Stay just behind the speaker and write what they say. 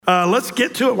Let's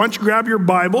get to it. Why don't you grab your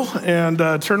Bible and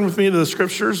turn with me to the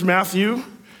scriptures, Matthew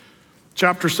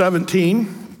chapter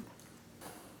 17.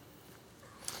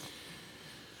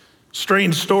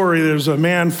 Strange story. There's a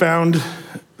man found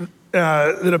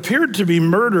that appeared to be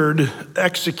murdered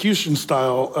execution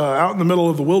style out in the middle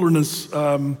of the wilderness,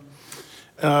 in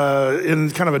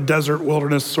kind of a desert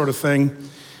wilderness sort of thing.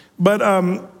 But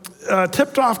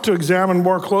tipped off to examine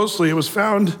more closely, it was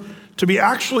found to be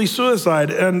actually suicide.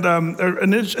 And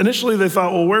initially they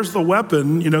thought, well, where's the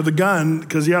weapon, the gun,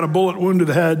 because he had a bullet wound to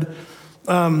the head.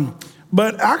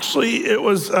 But actually it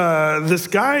was this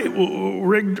guy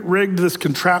rigged this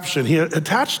contraption. He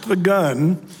attached the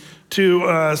gun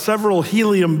to several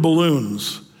helium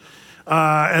balloons.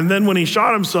 And then when he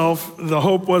shot himself, the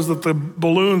hope was that the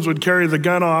balloons would carry the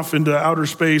gun off into outer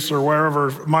space or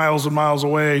wherever, miles and miles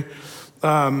away.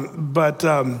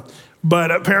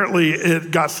 But apparently it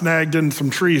got snagged in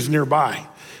some trees nearby.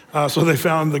 So they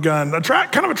found the gun.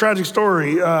 Kind of a tragic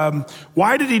story.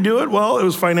 Why did he do it? Well, it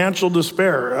was financial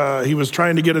despair. He was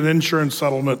trying to get an insurance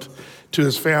settlement to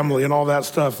his family and all that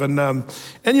stuff. And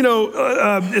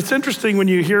it's interesting when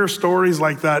you hear stories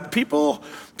like that. People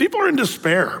are in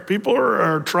despair. People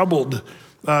are troubled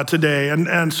today.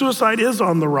 And suicide is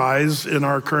on the rise in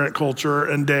our current culture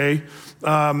and day.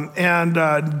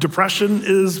 Depression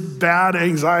is bad,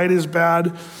 anxiety is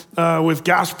bad, with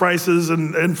gas prices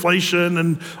and inflation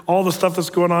and all the stuff that's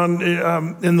going on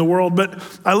in the world. But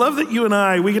I love that you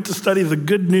and we get to study the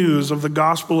good news of the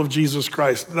gospel of Jesus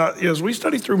Christ. As we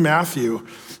study through Matthew,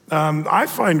 I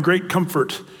find great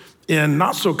comfort in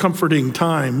not so comforting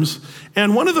times.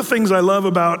 And one of the things I love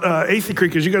about Athey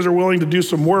Creek is you guys are willing to do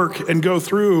some work and go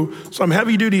through some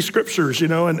heavy duty scriptures,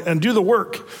 and do the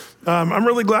work. I'm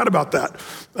really glad about that.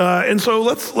 And so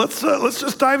let's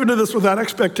just dive into this with that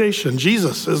expectation.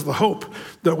 Jesus is the hope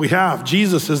that we have.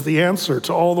 Jesus is the answer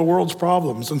to all the world's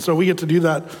problems. And so we get to do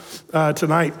that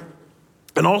tonight.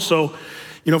 And also,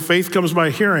 faith comes by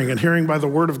hearing, and hearing by the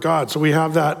word of God. So we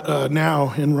have that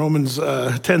now in Romans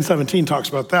 10:17 talks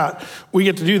about that. We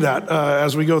get to do that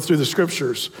as we go through the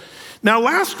scriptures. Now,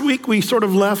 last week we sort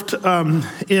of left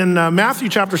in Matthew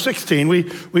chapter 16.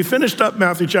 We finished up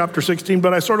Matthew chapter 16,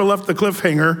 but I sort of left the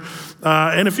cliffhanger.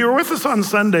 And if you were with us on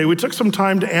Sunday, we took some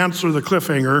time to answer the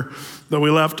cliffhanger that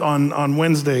we left on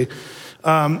Wednesday.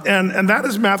 And that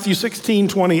is Matthew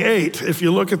 16:28. If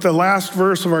you look at the last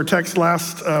verse of our text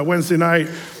last Wednesday night,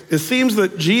 it seems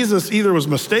that Jesus either was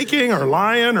mistaking or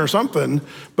lying or something.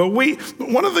 But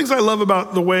one of the things I love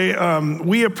about the way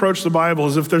we approach the Bible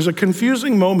is if there's a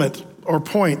confusing moment or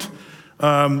point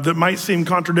that might seem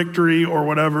contradictory or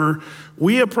whatever,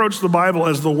 we approach the Bible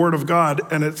as the Word of God,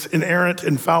 and it's inerrant,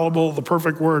 infallible, the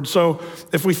perfect word. So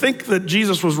if we think that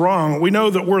Jesus was wrong, we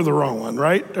know that we're the wrong one,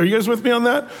 right? Are you guys with me on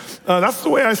that? That's the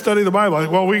way I study the Bible.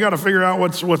 Well, we got to figure out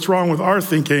what's wrong with our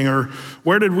thinking, or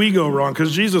where did we go wrong?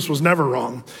 Because Jesus was never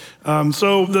wrong.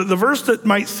 So the verse that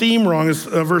might seem wrong is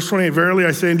verse 28. Verily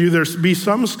I say unto you, there be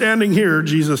some standing here,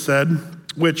 Jesus said,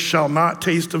 which shall not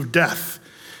taste of death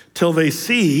till they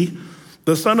see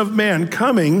the Son of Man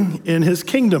coming in his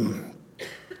kingdom.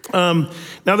 Now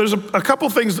there's a couple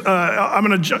things, I'm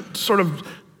going to sort of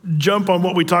jump on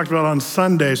what we talked about on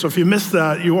Sunday. So if you missed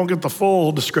that, you won't get the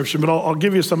full description, but I'll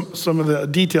give you some of the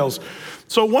details.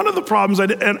 So one of the problems,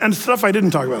 and stuff I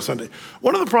didn't talk about Sunday,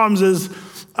 one of the problems is,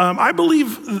 I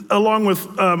believe, along with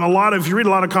if you read a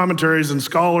lot of commentaries and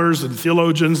scholars and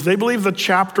theologians, they believe the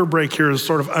chapter break here is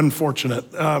sort of unfortunate.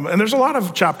 And there's a lot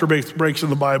of chapter breaks in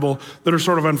the Bible that are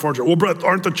sort of unfortunate. Well, Brett,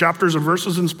 aren't the chapters and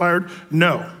verses inspired?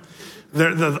 No.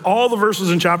 All the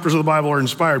verses and chapters of the Bible are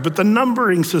inspired, but the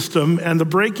numbering system and the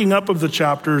breaking up of the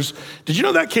chapters, did you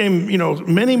know that came,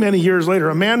 many, many years later?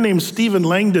 A man named Stephen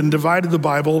Langdon divided the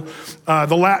Bible,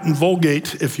 the Latin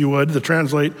Vulgate, if you would, the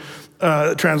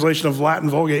translation of Latin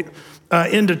Vulgate,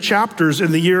 into chapters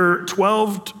in the year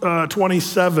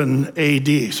 1227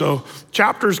 AD. So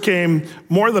chapters came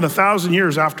more than 1,000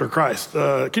 years after Christ.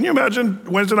 Can you imagine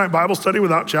Wednesday night Bible study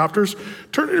without chapters?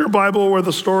 Turn to your Bible where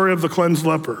the story of the cleansed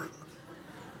leper.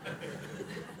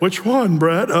 Which one,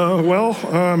 Brett?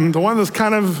 The one that's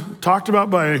kind of talked about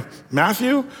by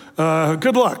Matthew.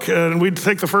 Good luck. And we'd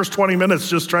take the first 20 minutes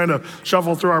just trying to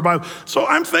shuffle through our Bible. So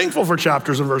I'm thankful for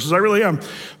chapters and verses. I really am.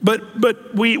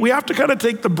 But we have to kind of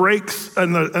take the breaks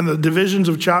and the divisions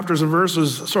of chapters and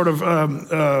verses sort of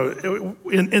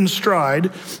in stride.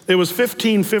 It was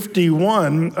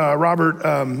 1551,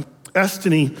 Robert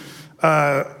Estienne,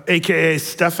 AKA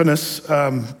Stephanus,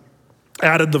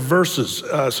 added the verses.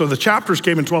 So the chapters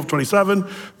came in 1227,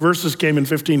 verses came in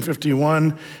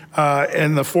 1551,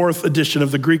 and the fourth edition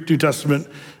of the Greek New Testament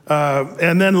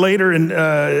And then later in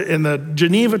the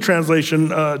Geneva translation,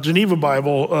 Geneva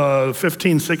Bible,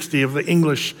 1560 of the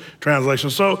English translation.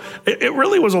 So it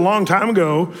really was a long time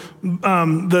ago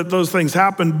that those things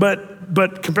happened,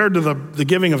 but compared to the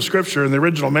giving of Scripture in the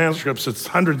original manuscripts, it's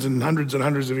hundreds and hundreds and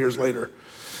hundreds of years later.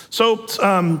 So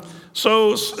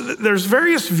there's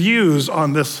various views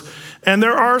on this, and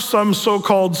there are some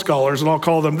so-called scholars, and I'll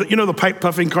call them, the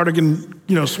pipe-puffing cardigan,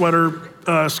 sweater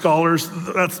scholars.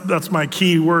 That's my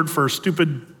key word for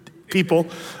stupid people.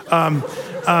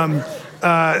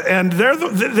 And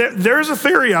there's a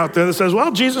theory out there that says,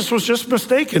 well, Jesus was just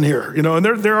mistaken here, and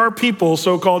there are people,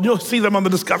 so-called, you'll see them on the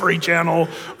Discovery Channel,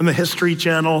 on the History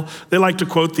Channel. They like to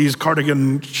quote these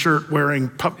cardigan shirt-wearing,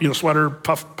 sweater,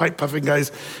 pipe-puffing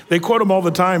guys. They quote them all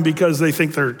the time because they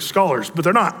think they're scholars, but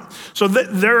they're not. So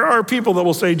there are people that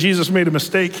will say Jesus made a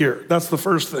mistake here. That's the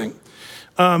first thing.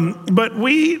 But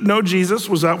we know Jesus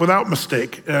was without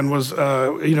mistake and was,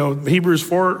 Hebrews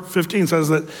 4:15 says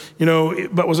that,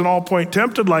 but was in all point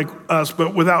tempted like us,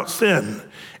 but without sin.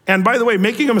 And by the way,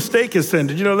 making a mistake is sin.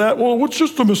 Did you know that? Well, what's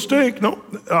just a mistake? No,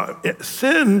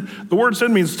 sin, the word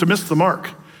sin means to miss the mark,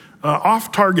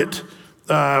 off target.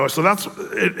 So that's,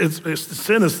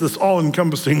 sin is this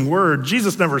all-encompassing word.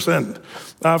 Jesus never sinned.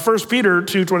 1 Peter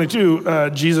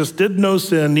 2:22, Jesus did no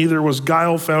sin, neither was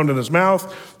guile found in his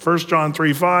mouth. 1 John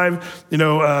 3:5,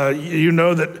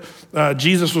 that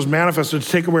Jesus was manifested to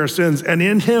take away our sins, and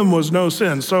in him was no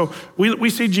sin. So we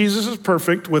see Jesus as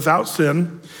perfect, without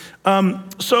sin.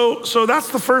 So that's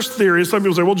the first theory. Some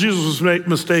people say, well, Jesus was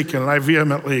mistaken, and I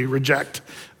vehemently reject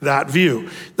that view.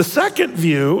 The second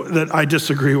view that I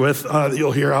disagree with, that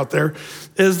you'll hear out there,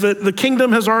 is that the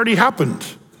kingdom has already happened,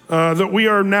 that we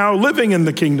are now living in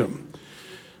the kingdom.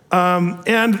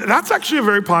 And that's actually a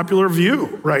very popular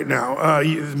view right now.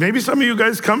 Maybe some of you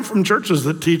guys come from churches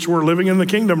that teach we're living in the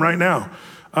kingdom right now.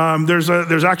 There's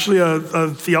actually a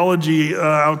theology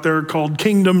out there called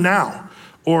Kingdom Now,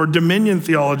 or dominion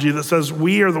theology, that says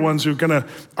we are the ones who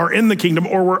are in the kingdom,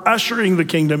 or we're ushering the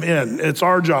kingdom in. It's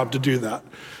our job to do that.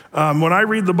 When I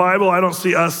read the Bible, I don't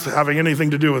see us having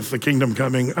anything to do with the kingdom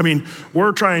coming. I mean,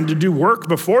 we're trying to do work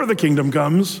before the kingdom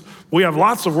comes. We have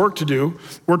lots of work to do.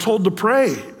 We're told to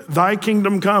pray, thy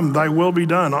kingdom come, thy will be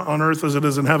done on earth as it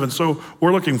is in heaven. So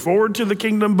we're looking forward to the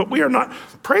kingdom, but we are not,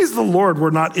 praise the Lord,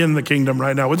 we're not in the kingdom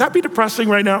right now. Would that be depressing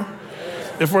right now?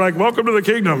 If we're like, welcome to the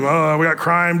kingdom, we got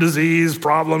crime, disease,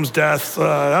 problems, death,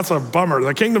 that's a bummer.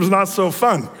 The kingdom's not so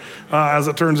fun, as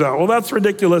it turns out. Well, that's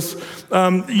ridiculous.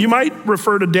 You might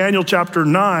refer to Daniel chapter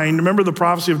 9. Remember the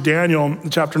prophecy of Daniel,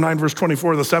 chapter 9, verse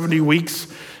 24, the 70 weeks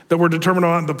that were determined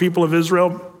on the people of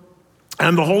Israel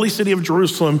and the holy city of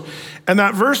Jerusalem. And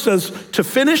that verse says, to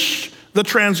finish the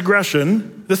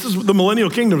transgression, this is the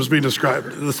millennial kingdom is being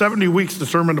described. The 70 weeks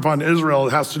determined upon Israel,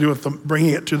 it has to do with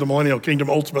bringing it to the millennial kingdom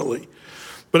ultimately.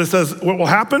 But it says, what will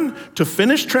happen? To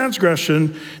finish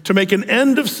transgression, to make an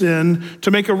end of sin,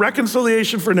 to make a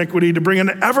reconciliation for iniquity, to bring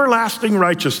an everlasting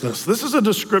righteousness. This is a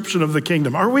description of the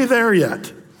kingdom. Are we there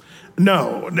yet?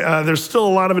 No, there's still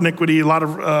a lot of iniquity, a lot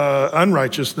of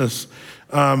unrighteousness.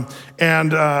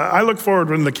 And I look forward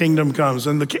when the kingdom comes.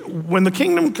 And when the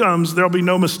kingdom comes, there'll be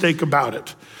no mistake about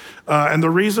it. And the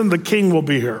reason the king will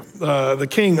be here, the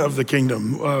king of the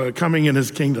kingdom, coming in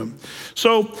his kingdom.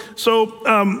 So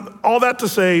all that to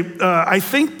say, I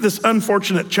think this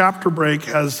unfortunate chapter break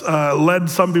has led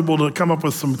some people to come up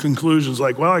with some conclusions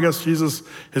like, well, I guess Jesus,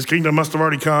 his kingdom must have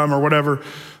already come or whatever.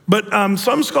 But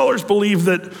some scholars believe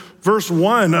that verse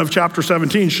 1 of chapter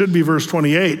 17 should be verse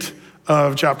 28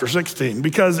 of chapter 16,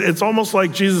 because it's almost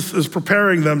like Jesus is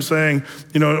preparing them, saying,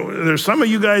 there's some of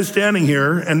you guys standing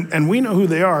here, and we know who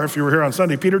they are if you were here on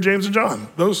Sunday, Peter, James, and John.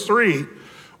 Those three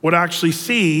would actually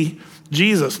see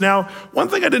Jesus. Now, one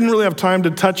thing I didn't really have time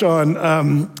to touch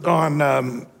on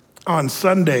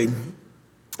Sunday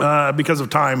because of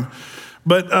time,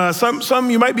 but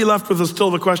some you might be left with still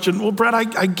the question, well, Brett,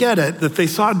 I get it, that they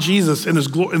saw Jesus in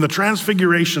the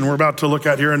transfiguration we're about to look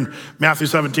at here in Matthew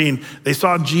 17. They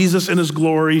saw Jesus in his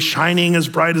glory, shining as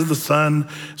bright as the sun.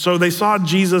 So they saw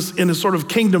Jesus in his sort of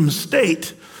kingdom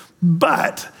state.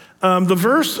 But the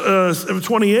verse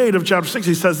 28 of chapter 6,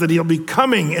 he says that he'll be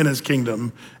coming in his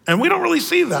kingdom. And we don't really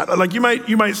see that. Like you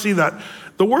might see that.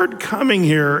 The word coming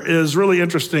here is really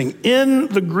interesting. In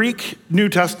the Greek New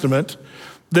Testament,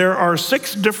 there are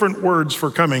 6 different words for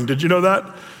coming. Did you know that?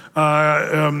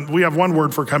 We have one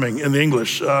word for coming in the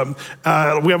English. We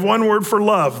have one word for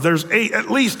love. There's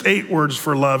at least 8 words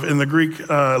for love in the Greek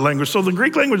language. So the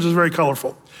Greek language is very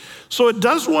colorful. So it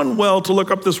does one well to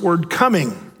look up this word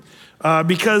coming.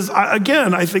 Because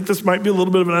again, I think this might be a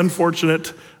little bit of an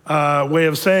unfortunate way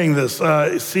of saying this.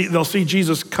 They'll see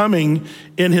Jesus coming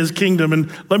in his kingdom.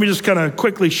 And let me just kind of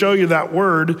quickly show you that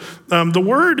word. The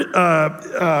word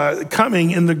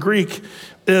coming in the Greek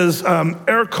is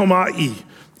erchomai,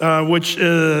 which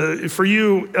for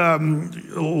you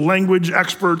language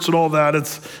experts and all that,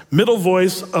 it's middle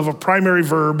voice of a primary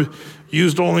verb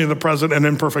used only in the present and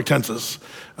imperfect tenses.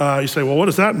 You say, well, what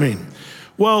does that mean?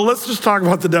 Well, let's just talk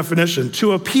about the definition.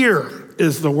 To appear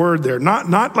is the word there,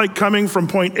 not like coming from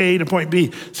point A to point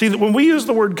B. See, when we use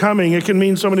the word coming, it can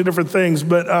mean so many different things,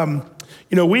 but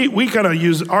we kind of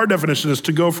use, our definition is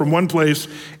to go from one place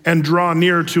and draw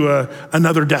near to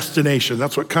another destination.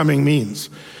 That's what coming means.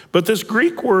 But this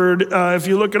Greek word, if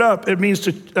you look it up, it means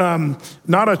to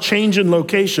not a change in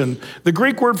location. The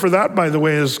Greek word for that, by the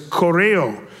way, is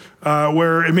choreo,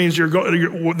 where it means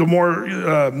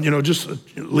just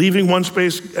leaving one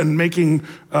space and making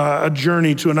a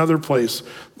journey to another place.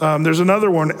 There's another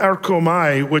one,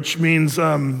 erchomai, which means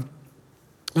the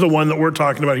one that we're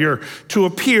talking about here, to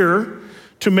appear,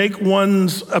 to make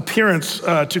one's appearance,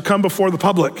 to come before the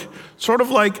public, sort of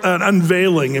like an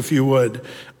unveiling, if you would.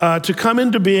 To come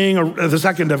into being, the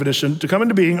second definition, to come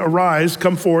into being, arise,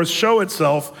 come forth, show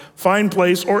itself, find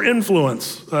place, or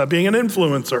influence, being an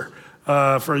influencer.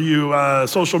 For you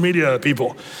social media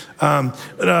people.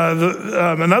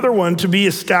 Another one, to be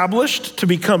established, to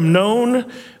become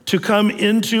known, to come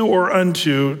into or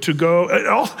unto, to go.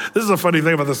 This is a funny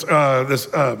thing about this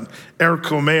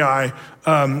erchomai.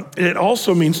 It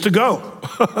also means to go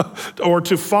or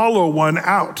to follow one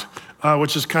out.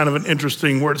 Which is kind of an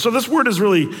interesting word. So this word is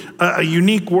really a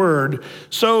unique word.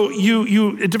 So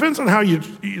it depends on how you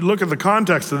look at the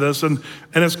context of this, and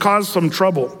it's caused some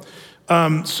trouble.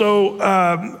 When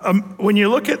you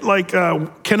look at like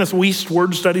Kenneth Wuest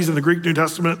word studies in the Greek New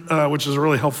Testament, which is a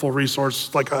really helpful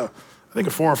resource, like I think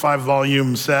a 4 or 5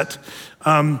 volume set.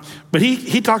 But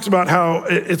he talks about how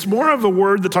it's more of a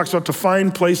word that talks about to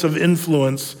find place of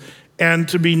influence and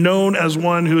to be known as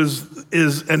one who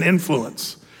is an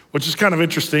influence, which is kind of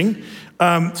interesting.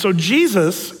 So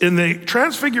Jesus in the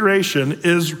transfiguration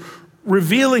is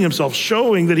revealing himself,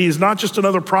 showing that he's not just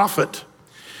another prophet.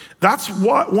 That's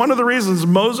one of the reasons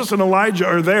Moses and Elijah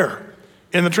are there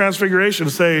in the transfiguration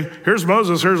to say, here's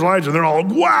Moses, here's Elijah. And they're all,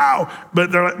 wow.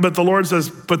 But the Lord says,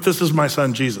 but this is my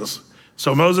son, Jesus.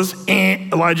 So Moses,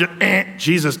 Elijah,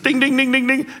 Jesus, ding, ding, ding, ding,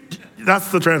 ding.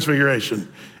 That's the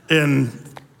transfiguration in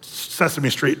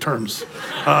Sesame Street terms,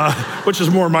 which is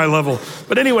more my level.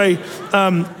 But anyway,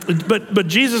 but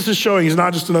Jesus is showing he's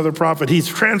not just another prophet. He's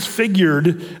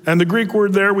transfigured, and the Greek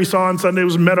word there we saw on Sunday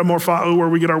was metamorpho, where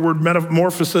we get our word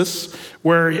metamorphosis,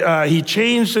 where he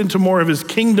changed into more of his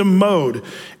kingdom mode.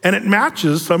 And it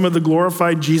matches some of the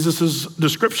glorified Jesus's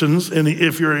descriptions. And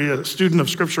if you're a student of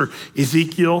Scripture,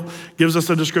 Ezekiel gives us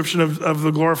a description of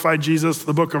the glorified Jesus.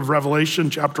 The book of Revelation,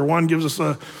 chapter 1, gives us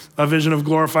a vision of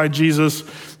glorified Jesus.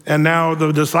 And now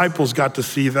the disciples got to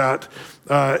see that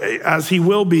as he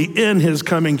will be in his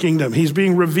coming kingdom. He's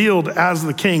being revealed as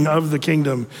the king of the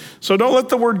kingdom. So don't let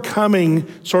the word coming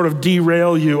sort of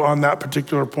derail you on that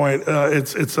particular point.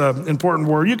 It's an important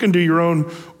word. You can do your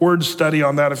own word study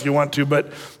on that if you want to,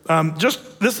 but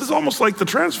this is almost like the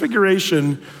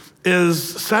transfiguration is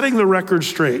setting the record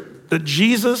straight that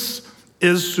Jesus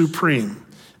is supreme.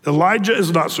 Elijah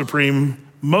is not supreme.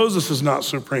 Moses is not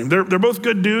supreme. They're both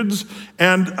good dudes.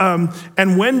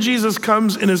 And when Jesus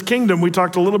comes in his kingdom, we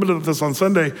talked a little bit about this on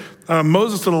Sunday,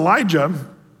 Moses and Elijah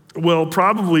will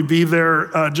probably be there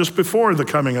just before the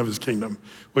coming of his kingdom,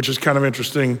 which is kind of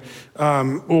interesting.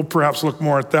 We'll perhaps look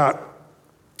more at that.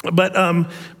 But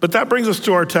that brings us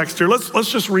to our text here.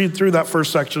 Let's just read through that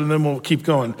first section and then we'll keep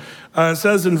going. It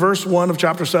says in verse 1 of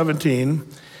chapter 17,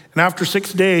 and after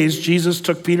 6 days, Jesus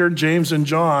took Peter, James, and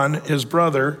John, his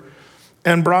brother,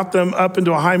 and brought them up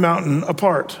into a high mountain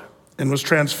apart, and was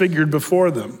transfigured before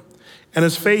them. And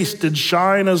his face did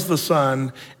shine as the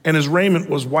sun, and his raiment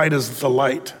was white as the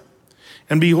light.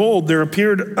 And behold, there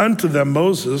appeared unto them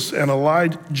Moses and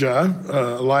Elijah,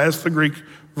 Elias, the Greek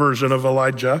version of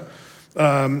Elijah,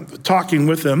 talking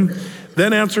with him.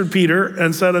 Then answered Peter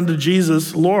and said unto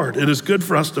Jesus, Lord, it is good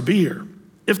for us to be here.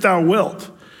 If thou wilt,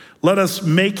 let us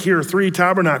make here 3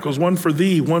 tabernacles, one for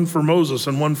thee, one for Moses,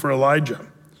 and one for Elijah.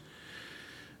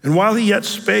 And while he yet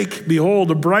spake, behold,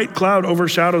 a bright cloud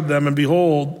overshadowed them, and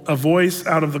behold, a voice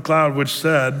out of the cloud which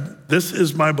said, This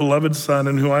is my beloved Son,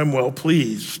 in whom I am well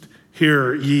pleased.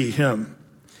 Hear ye him.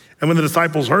 And when the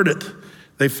disciples heard it,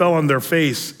 they fell on their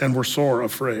face and were sore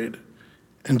afraid.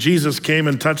 And Jesus came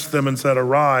and touched them and said,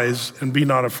 Arise, and be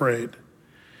not afraid.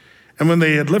 And when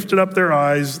they had lifted up their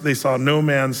eyes, they saw no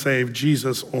man save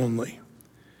Jesus only.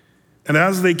 And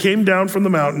as they came down from the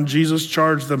mountain, Jesus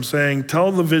charged them, saying,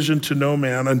 tell the vision to no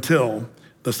man until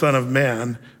the Son of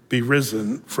Man be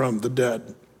risen from the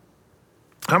dead.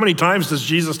 How many times does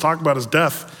Jesus talk about his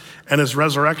death and his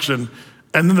resurrection,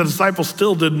 and then the disciples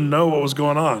still didn't know what was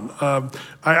going on?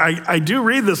 I do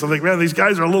read this, I think, man, these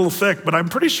guys are a little thick, but I'm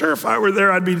pretty sure if I were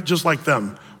there, I'd be just like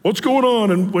them. What's going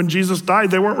on? And when Jesus died,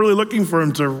 they weren't really looking for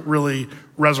him to really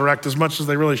resurrect as much as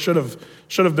they really should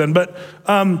have been. But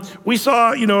we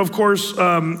saw, of course,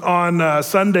 on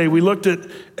Sunday, we looked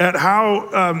at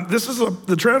how this is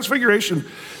the transfiguration,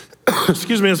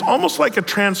 excuse me, is almost like a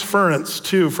transference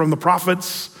too from the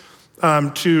prophets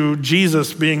to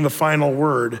Jesus being the final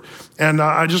word. And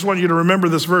I just want you to remember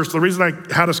this verse. The reason I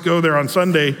had us go there on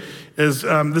Sunday is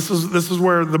this is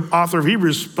where the author of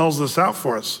Hebrews spells this out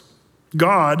for us.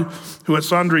 God, who at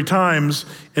sundry times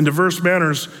in diverse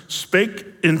manners spake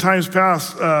in times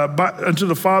past unto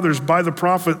the fathers by the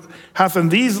prophet, hath in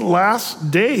these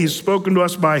last days spoken to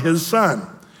us by his Son.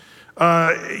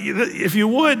 If you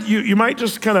would, you might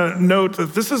just kind of note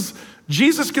that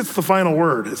Jesus gets the final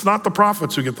word. It's not the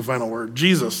prophets who get the final word,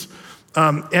 Jesus.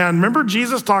 And remember,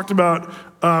 Jesus talked about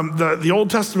the Old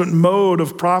Testament mode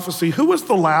of prophecy. Who was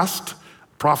the last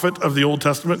prophet of the Old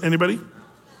Testament? Anybody?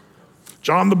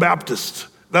 John the Baptist.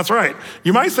 That's right.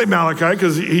 You might say Malachi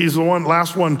because he's the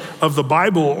last one of the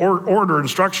Bible order and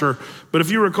structure. But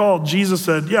if you recall, Jesus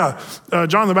said,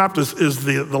 John the Baptist is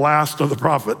the last of the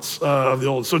prophets of the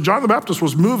old. So John the Baptist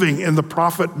was moving in the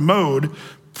prophet mode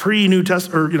pre-New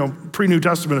Testament,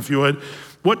 if you would.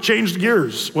 What changed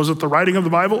gears? Was it the writing of the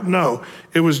Bible? No,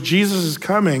 it was Jesus'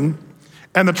 coming,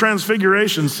 and the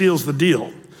transfiguration seals the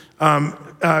deal.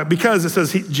 Because it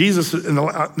says Jesus,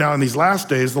 now in these last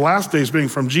days, the last days being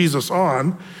from Jesus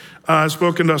on,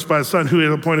 spoken to us by his Son, who he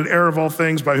had appointed heir of all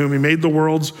things, by whom he made the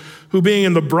worlds, who being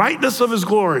in the brightness of his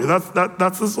glory,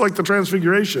 that's like the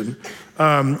transfiguration,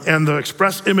 and the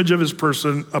express image of his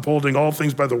person, upholding all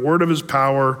things by the word of his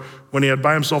power, when he had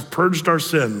by himself purged our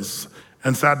sins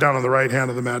and sat down on the right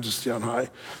hand of the majesty on high.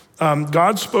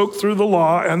 God spoke through the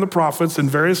law and the prophets in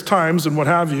various times and what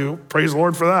have you. Praise the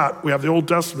Lord for that. We have the Old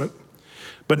Testament.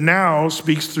 But now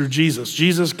speaks through Jesus.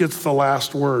 Jesus gets the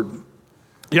last word.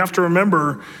 You have to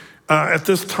remember, at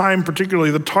this time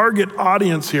particularly, the target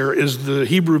audience here is the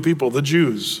Hebrew people, the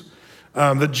Jews.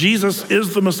 That Jesus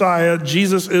is the Messiah,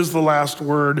 Jesus is the last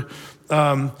word.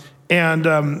 And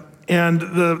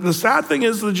the sad thing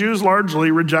is the Jews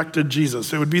largely rejected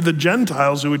Jesus. It would be the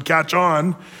Gentiles who would catch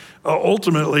on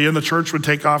ultimately, and the church would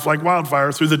take off like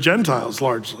wildfire through the Gentiles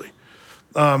largely.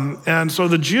 And so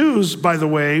the Jews, by the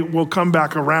way, will come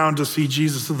back around to see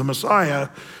Jesus as the Messiah.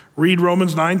 Read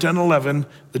Romans 9, 10, 11.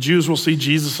 The Jews will see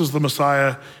Jesus as the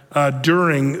Messiah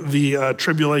during the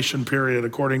tribulation period,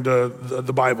 according to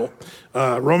the Bible.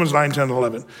 Romans 9, 10,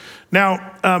 11.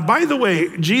 Now, by the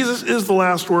way, Jesus is the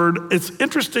last word. It's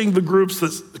interesting, the groups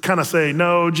that kind of say,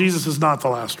 no, Jesus is not the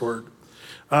last word.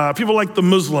 People like the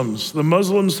Muslims. The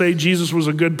Muslims say Jesus was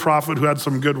a good prophet who had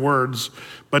some good words,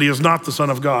 but he is not the Son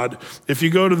of God. If you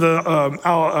go to the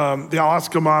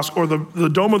Al-Aqsa Mosque or the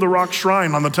Dome of the Rock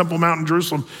Shrine on the Temple Mount in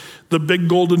Jerusalem, the big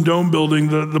golden dome building,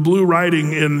 the blue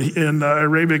writing in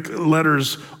Arabic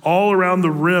letters all around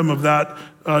the rim of that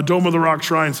Dome of the Rock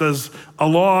Shrine says,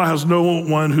 Allah has no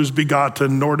one who's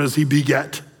begotten, nor does he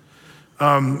beget.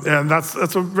 And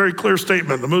that's a very clear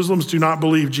statement. The Muslims do not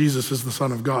believe Jesus is the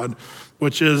Son of God,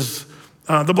 which is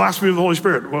the blasphemy of the Holy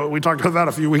Spirit. Well, we talked about that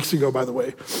a few weeks ago, by the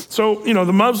way. So,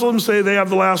 the Muslims say they have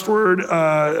the last word.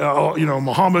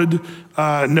 Muhammad,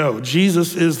 no,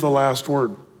 Jesus is the last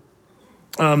word.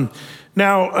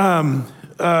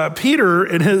 Peter,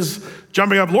 in his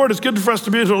jumping up, Lord, it's good for us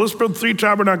to be able to, let's build 3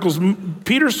 tabernacles.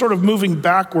 Peter's sort of moving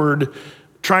backward,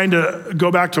 trying to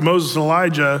go back to Moses and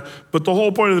Elijah, but the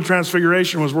whole point of the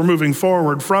transfiguration was we're moving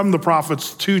forward from the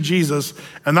prophets to Jesus,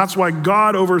 and that's why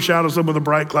God overshadows them with a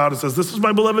bright cloud and says, this is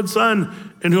my beloved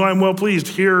Son, in whom I'm well pleased,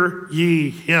 hear ye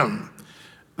him.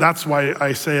 That's why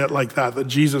I say it like that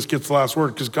Jesus gets the last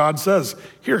word, because God says,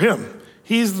 hear him.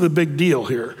 He's the big deal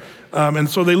here. And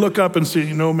so they look up and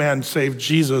see, no man save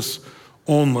Jesus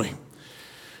only.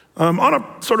 On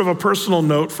a sort of a personal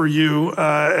note for you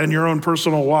and your own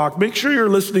personal walk, make sure you're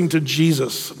listening to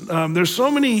Jesus. There's so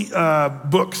many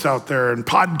books out there and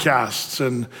podcasts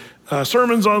and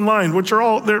sermons online, which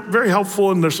they're very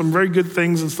helpful and there's some very good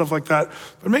things and stuff like that.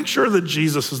 But make sure that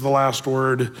Jesus is the last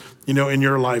word, in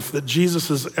your life, that Jesus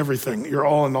is everything. You're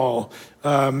all in all.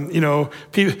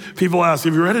 People ask,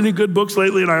 have you read any good books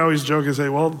lately? And I always joke and say,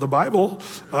 well, the Bible.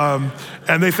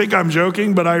 And they think I'm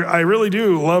joking, but I really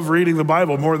do love reading the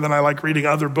Bible more than I like reading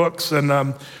other books.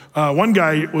 And one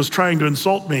guy was trying to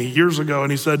insult me years ago,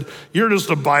 and he said, you're just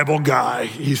a Bible guy,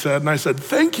 he said. And I said,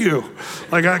 thank you.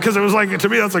 Because it was like, to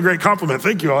me, that's a great compliment.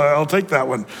 Thank you, I'll take that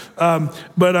one. The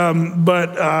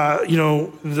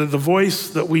voice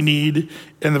that we need,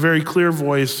 and the very clear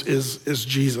voice, is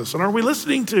Jesus. And are we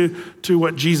listening to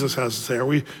what Jesus has to say? Are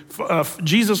we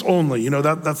Jesus only?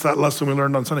 That's that lesson we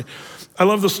learned on Sunday. I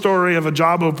love the story of a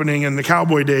job opening in the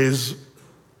cowboy days,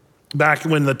 back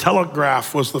when the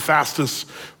telegraph was the fastest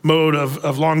mode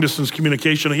of long-distance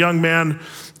communication. A young man,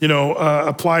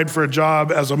 applied for a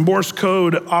job as a Morse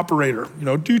code operator.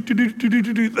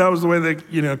 That was the way they,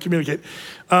 communicate.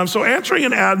 So answering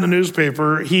an ad in the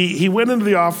newspaper, he went into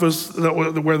the office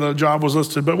where the job was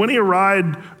listed. But when he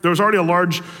arrived, there was already a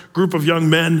large group of young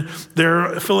men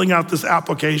there filling out this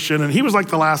application, and he was like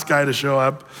the last guy to show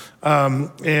up.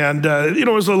 It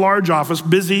was a large office,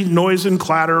 busy, noise and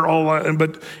clatter,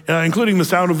 but including the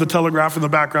sound of the telegraph in the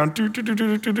background.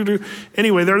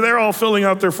 Anyway, they're there all filling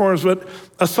out their forms, but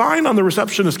a sign on the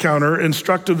receptionist counter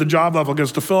instructed the job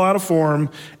applicants to fill out a form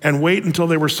and wait until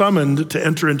they were summoned to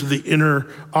enter into the inner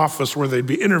office where they'd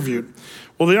be interviewed.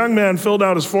 Well, the young man filled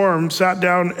out his form, sat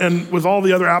down, and with all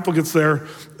the other applicants there,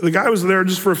 the guy was there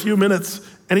just for a few minutes,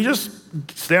 and he just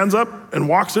stands up and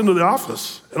walks into the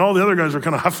office. And all the other guys are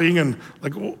kind of huffing and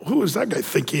like, well, who does that guy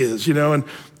think he is, And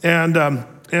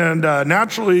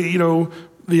naturally,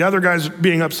 the other guys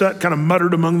being upset kind of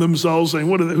muttered among themselves saying,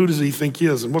 who does he think he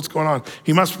is and what's going on?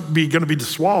 He must be going to be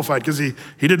disqualified because he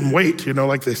didn't wait,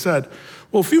 like they said.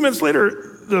 Well, a few minutes later,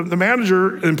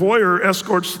 the employer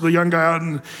escorts the young guy out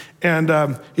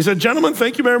and he said, gentlemen,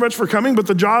 thank you very much for coming, but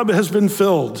the job has been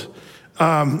filled.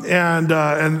 And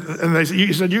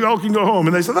he said, you all can go home.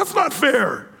 And they said, that's not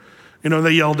fair.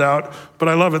 They yelled out, but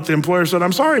I love it. The employer said,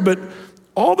 I'm sorry, but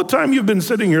all the time you've been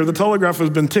sitting here, the telegraph has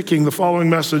been ticking the following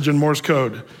message in Morse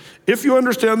code. If you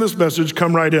understand this message,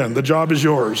 come right in. The job is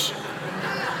yours.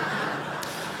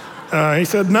 He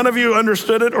said, none of you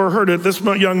understood it or heard it. This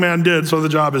young man did, so the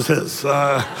job is his.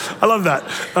 I love that.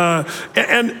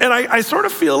 I sort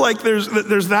of feel like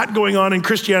there's that going on in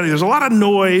Christianity. There's a lot of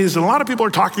noise, and a lot of people are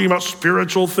talking about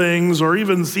spiritual things or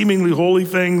even seemingly holy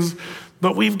things,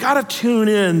 but we've got to tune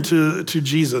in to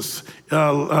Jesus.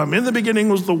 In the beginning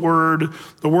was the Word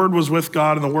was with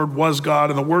God, and the Word was God,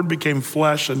 and the Word became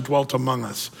flesh and dwelt among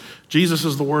us. Jesus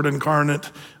is the Word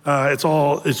incarnate.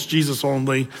 It's Jesus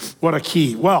only. What a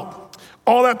key. Well,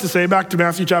 all that to say, back to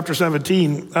Matthew chapter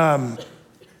 17, we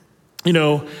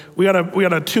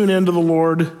gotta tune into the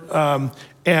Lord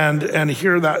and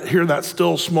hear that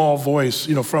still small voice,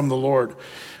 from the Lord.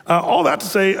 All that to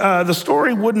say, this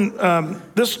story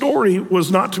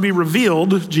was not to be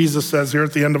revealed, Jesus says here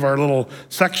at the end of our little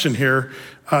section here,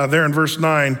 there in verse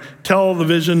 9, tell the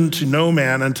vision to no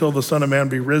man until the Son of Man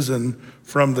be risen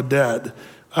from the dead.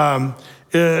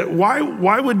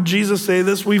 Why would Jesus say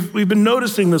this? We've been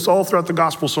noticing this all throughout the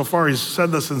gospel so far. He's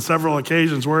said this in several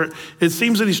occasions where it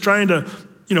seems that he's trying to,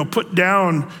 put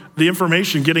down the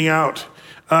information getting out.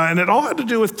 And it all had to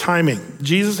do with timing.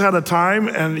 Jesus had a time,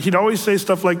 and he'd always say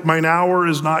stuff like, mine hour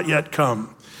is not yet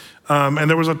come. And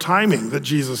there was a timing that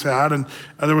Jesus had, and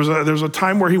there was a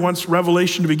time where he wants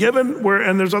revelation to be given,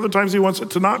 and there's other times he wants it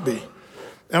to not be.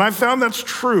 And I've found that's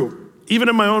true. Even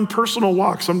in my own personal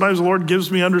walk, sometimes the Lord gives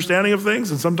me understanding of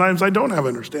things, and sometimes I don't have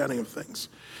understanding of things.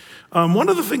 One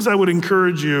of the things I would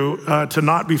encourage you to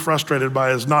not be frustrated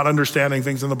by is not understanding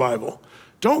things in the Bible.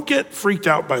 Don't get freaked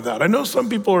out by that. I know some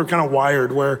people are kind of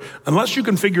wired where unless you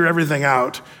can figure everything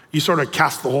out, you sort of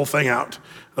cast the whole thing out.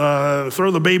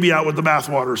 Throw the baby out with the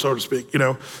bathwater, so to speak,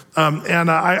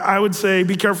 I would say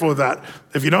be careful with that.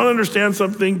 If you don't understand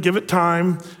something, give it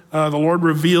time. The Lord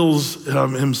reveals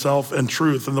himself and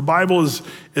truth. And the Bible is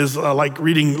like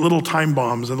reading little time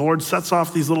bombs, and the Lord sets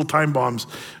off these little time bombs.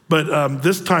 But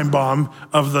this time bomb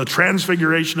of the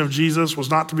transfiguration of Jesus was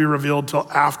not to be revealed till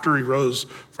after he rose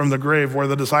from the grave, where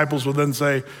the disciples would then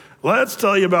say, let's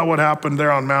tell you about what happened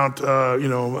there on Mount,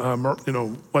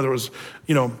 whether it was,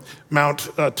 Mount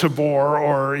Tabor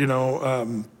or,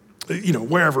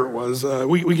 wherever it was.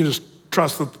 We can just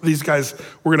trust that these guys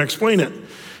were going to explain it.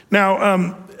 Now,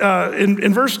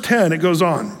 in verse 10, it goes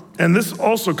on, and this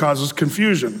also causes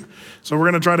confusion. So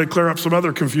we're going to try to clear up some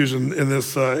other confusion in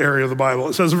this area of the Bible.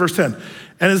 It says in verse 10,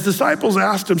 and his disciples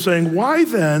asked him, saying, why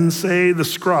then say the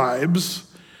scribes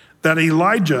that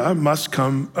Elijah must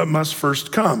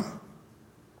first come?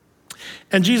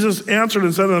 And Jesus answered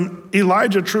and said to them,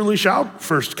 Elijah truly shall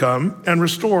first come and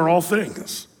restore all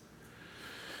things.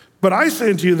 But I say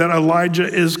unto you that Elijah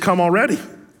is come already,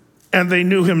 and they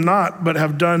knew him not, but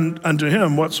have done unto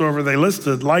him whatsoever they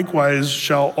listed. Likewise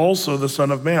shall also the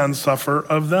Son of Man suffer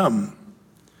of them.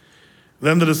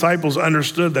 Then the disciples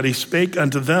understood that he spake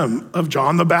unto them of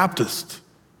John the Baptist.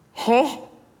 Huh?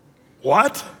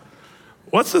 What?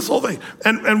 What's this whole thing?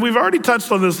 And we've already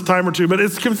touched on this a time or two, but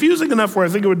it's confusing enough where I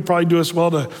think it would probably do us well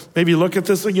to maybe look at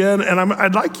this again. And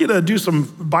I'd like you to do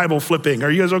some Bible flipping. Are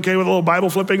you guys okay with a little Bible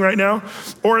flipping right now?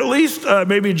 Or at least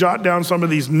maybe jot down some of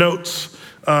these notes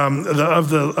of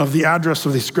the address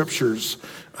of these scriptures.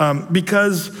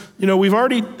 Because, we've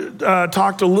already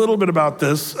talked a little bit about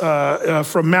this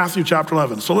from Matthew chapter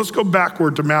 11. So let's go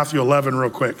backward to Matthew 11 real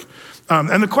quick.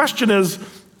 And the question is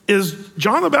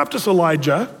John the Baptist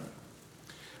Elijah?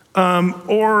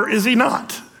 Or is he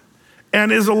not?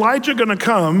 And is Elijah going to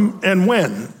come, and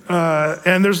when?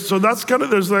 And there's and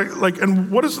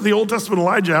what does the Old Testament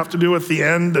Elijah have to do with the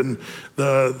end and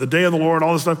the day of the Lord,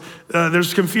 all this stuff?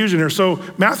 There's confusion here. So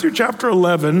Matthew chapter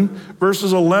 11,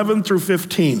 verses 11 through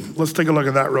 15. Let's take a look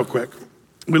at that real quick.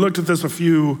 We looked at this a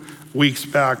few weeks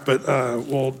back, but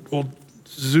we'll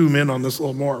zoom in on this a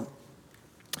little more.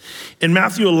 In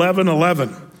Matthew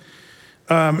 11:11.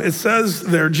 It says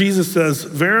there, Jesus says,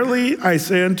 Verily I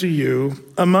say unto you,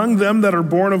 among them that are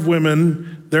born of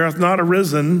women, there hath not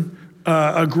arisen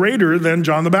a greater than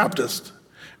John the Baptist.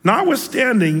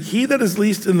 Notwithstanding, he that is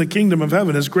least in the kingdom of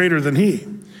heaven is greater than he.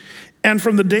 And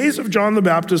from the days of John the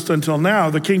Baptist until now,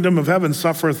 the kingdom of heaven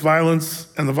suffereth violence,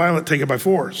 and the violent take it by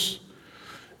force.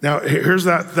 Now, here's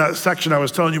that section I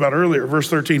was telling you about earlier, verse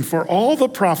 13. For all the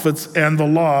prophets and the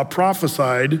law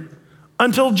prophesied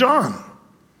until John.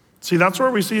 See, that's where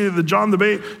we see that John the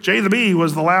B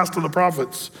was the last of the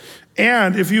prophets.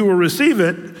 And if you will receive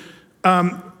it,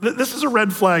 this is a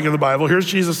red flag in the Bible. Here's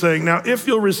Jesus saying, now, if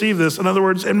you'll receive this, in other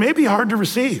words, it may be hard to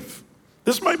receive.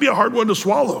 This might be a hard one to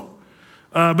swallow.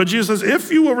 But Jesus says,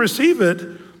 if you will receive it,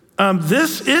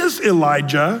 this is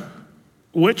Elijah,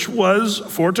 which was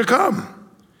for to come.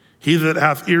 He that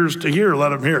hath ears to hear,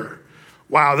 let him hear.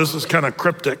 Wow, this is kind of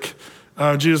cryptic.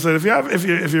 Jesus said,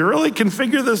 if you really can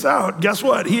figure this out, guess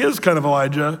what? He is kind of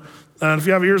Elijah. And if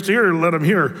you have ears to hear, let him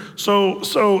hear. So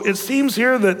it seems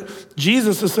here that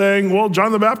Jesus is saying, well,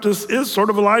 John the Baptist is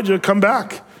sort of Elijah, come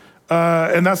back.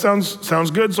 And that sounds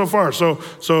good so far. So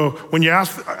when you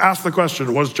ask the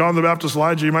question, was John the Baptist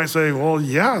Elijah? You might say, well,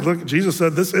 yeah, look, Jesus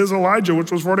said, this is Elijah,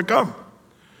 which was for to come.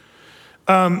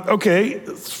 Okay,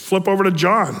 let's flip over to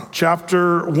John,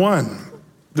 chapter 1.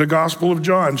 The Gospel of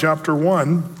John, chapter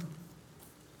 1.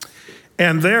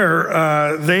 And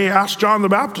there, they asked John the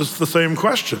Baptist the same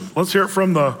question. Let's hear it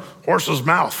from the horse's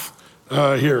mouth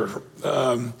here.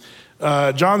 John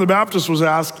the Baptist was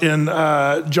asked in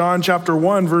John chapter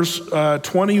 1, verse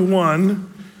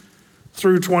 21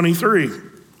 through 23.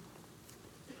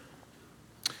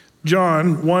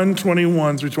 John 1,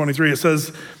 21 through 23, it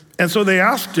says, and so they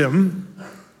asked him,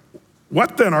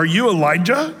 what then, are you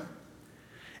Elijah?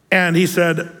 And he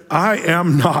said, I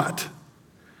am not.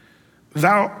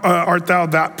 Art thou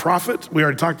that prophet? We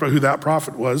already talked about who that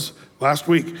prophet was last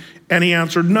week. And he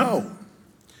answered, no.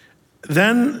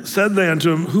 Then said they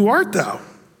unto him, who art thou?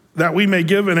 That we may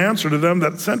give an answer to them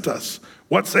that sent us.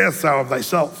 What sayest thou of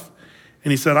thyself?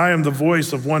 And he said, I am the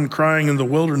voice of one crying in the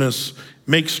wilderness,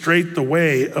 make straight the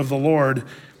way of the Lord,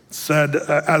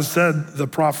 as said the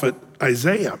prophet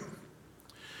Isaiah.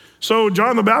 So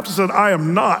John the Baptist said, I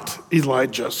am not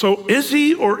Elijah. So is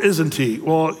he or isn't he?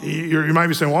 Well, you might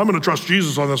be saying, well, I'm going to trust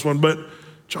Jesus on this one, but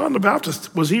John the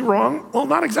Baptist, was he wrong? Well,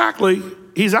 not exactly.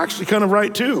 He's actually kind of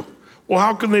right too. Well,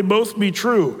 how can they both be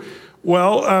true?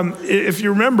 Well, if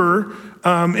you remember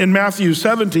in Matthew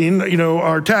 17,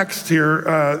 our text here,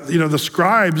 the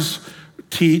scribes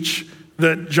teach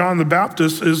that John the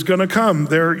Baptist is going to come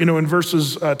there, in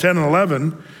verses 10 and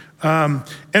 11.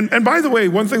 And by the way,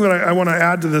 one thing that I want to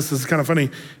add to this is kind of funny,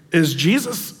 is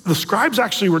the scribes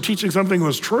actually were teaching something that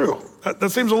was true.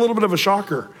 That seems a little bit of a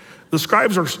shocker. The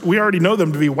scribes we already know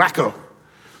them to be wacko.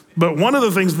 But one of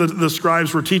the things that the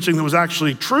scribes were teaching that was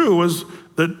actually true was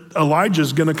that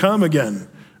Elijah's going to come again.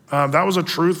 That was a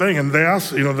true thing. And they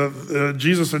asked,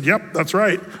 Jesus said, yep, that's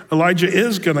right. Elijah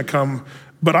is going to come.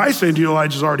 But I say to you,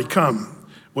 Elijah's already come,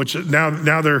 which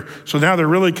now they're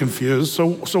really confused.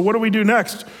 So what do we do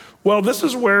next? Well, this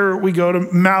is where we go to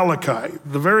Malachi,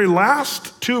 the very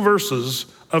last two verses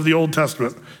of the Old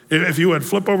Testament. If you would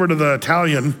flip over to the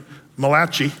Italian,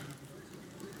 Malachi,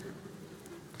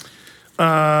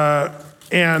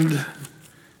 and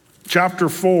chapter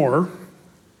 4,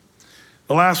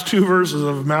 the last two verses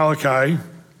of Malachi.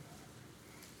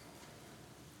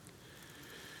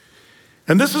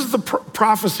 And this is the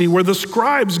prophecy where the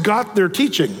scribes got their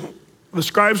teaching. The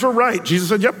scribes were right. Jesus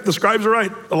said, yep, the scribes are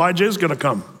right. Elijah is gonna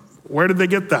come. Where did they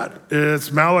get that? It's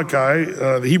Malachi,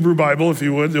 the Hebrew Bible, if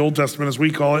you would, the Old Testament as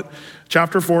we call it,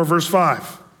 chapter 4, verse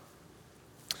 5.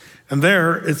 And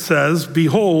there it says,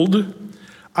 behold,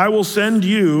 I will send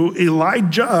you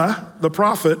Elijah, the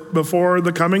prophet, before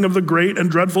the coming of the great and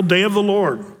dreadful day of the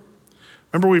Lord.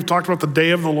 Remember we've talked about the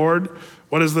day of the Lord?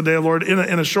 What is the day of the Lord? In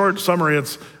a short summary,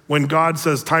 it's when God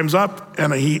says time's up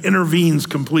and he intervenes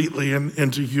completely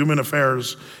into human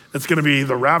affairs. It's gonna be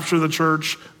the rapture of the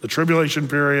church, the tribulation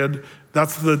period.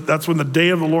 That's when the day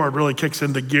of the Lord really kicks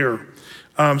into gear.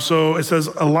 So it says,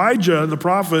 Elijah, the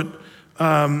prophet,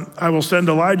 I will send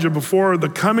Elijah before the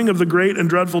coming of the great and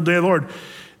dreadful day of the Lord.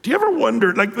 Do you ever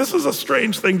wonder, like this is a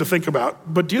strange thing to think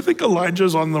about, but do you think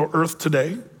Elijah's on the earth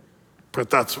today? But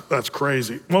that's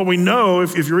crazy. Well, we know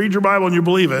if you read your Bible and you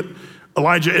believe it,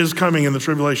 Elijah is coming in the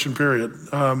tribulation period,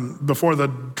 before the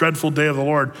dreadful day of the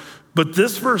Lord. But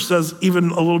this verse says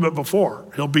even a little bit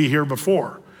before, he'll be here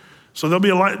before. So there'll be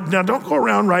now don't go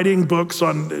around writing books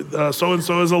on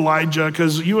so-and-so is Elijah,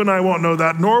 because you and I won't know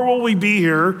that, nor will we be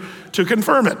here to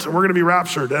confirm it. We're gonna be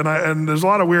raptured. And there's a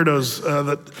lot of weirdos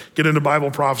that get into Bible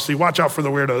prophecy. Watch out for the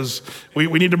weirdos. We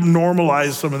need to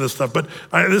normalize some of this stuff, but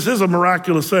this is a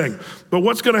miraculous thing. But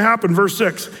what's gonna happen, verse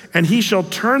 6, and he shall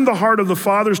turn the heart of the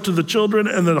fathers to the children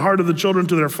and the heart of the children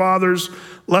to their fathers,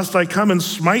 lest I come and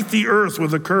smite the earth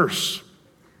with a curse.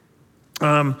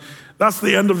 That's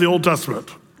the end of the Old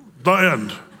Testament. The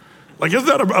end. Like, isn't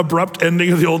that an abrupt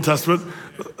ending of the Old Testament?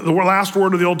 The last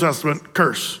word of the Old Testament,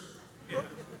 curse.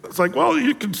 It's like, well,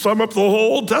 you can sum up the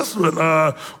whole Old Testament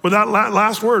with that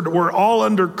last word. We're all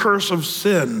under curse of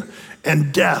sin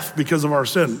and death because of our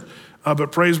sin.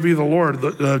 But praise be the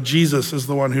Lord, Jesus is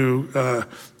the one who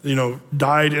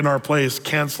died in our place,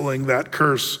 canceling that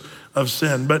curse of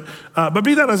sin. But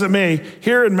be that as it may,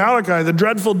 here in Malachi, the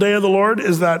dreadful day of the Lord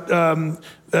is that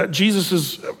Jesus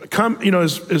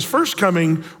his first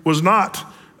coming was not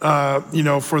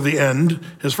for the end.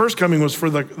 His first coming was for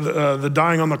the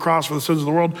dying on the cross for the sins of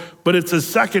the world, but it's his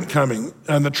second coming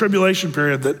and the tribulation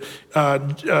period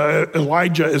that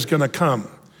Elijah is gonna come.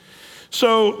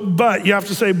 So, but you have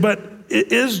to say, but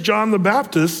is John the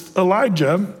Baptist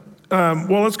Elijah?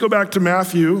 Well, let's go back to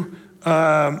Matthew,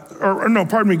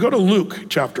 go to Luke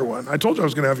chapter 1. I told you I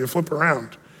was gonna have you flip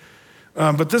around.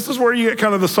 But this is where you get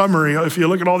kind of the summary. If you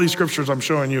look at all these scriptures I'm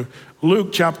showing you,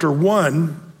 Luke chapter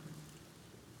 1,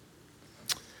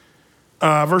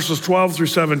 verses 12 through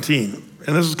 17.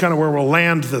 And this is kind of where we'll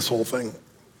land this whole thing.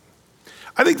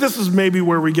 I think this is maybe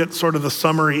where we get sort of the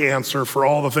summary answer for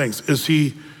all the things. Is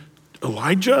he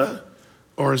Elijah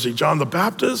or is he John the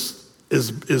Baptist?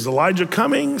 Is Elijah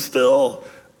coming still?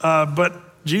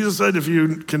 But Jesus said, if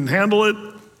you can handle it,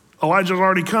 Elijah's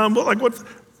already come. But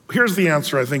here's the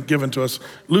answer, I think, given to us.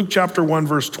 Luke chapter 1,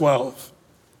 verse 12.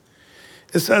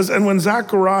 It says, and when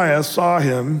Zacharias saw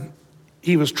him,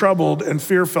 he was troubled and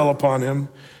fear fell upon him.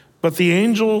 But the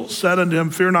angel said unto him,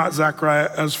 fear not,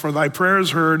 Zacharias, for thy prayer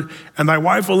is heard, and thy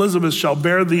wife Elizabeth shall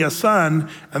bear thee a son,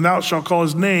 and thou shalt call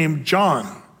his name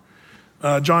John.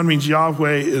 John means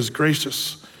Yahweh is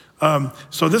gracious.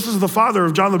 So this is the father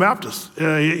of John the Baptist.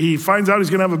 He finds out he's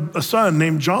gonna have a son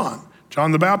named John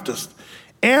the Baptist.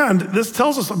 And this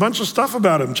tells us a bunch of stuff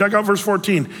about him. Check out verse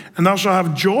 14. And thou shalt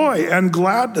have joy and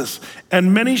gladness,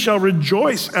 and many shall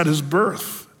rejoice at his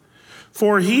birth.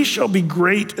 For he shall be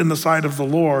great in the sight of the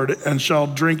Lord, and shall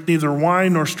drink neither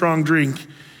wine nor strong drink.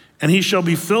 And he shall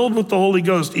be filled with the Holy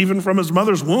Ghost, even from his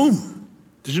mother's womb.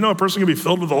 Did you know a person can be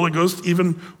filled with the Holy Ghost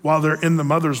even while they're in the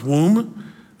mother's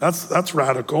womb? That's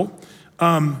radical.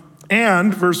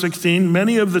 And verse 16,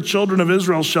 many of the children of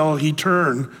Israel shall he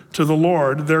turn to the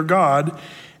Lord their God,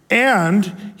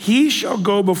 and he shall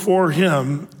go before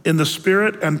him in the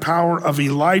spirit and power of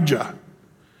Elijah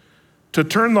to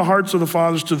turn the hearts of the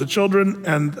fathers to the children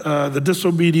and the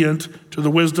disobedient to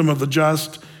the wisdom of the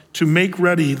just, to make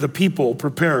ready the people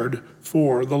prepared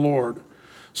for the Lord.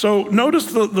 So notice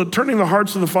the turning the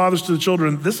hearts of the fathers to the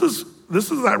children. This is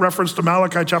that reference to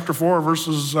Malachi chapter 4,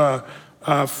 verses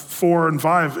 4 and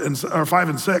 5 or 5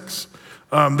 and 6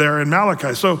 there in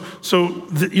Malachi. So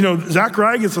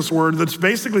Zechariah gets this word that's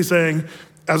basically saying,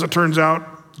 as it turns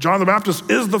out, John the Baptist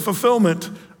is the fulfillment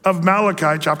of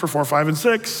Malachi chapter 4, 5, and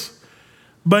 6.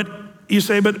 But you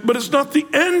say, but it's not the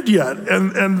end yet,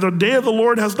 and the day of the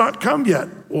Lord has not come yet.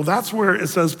 Well, that's where it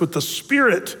says, but the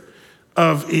spirit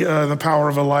of the power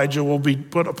of Elijah will be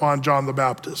put upon John the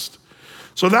Baptist.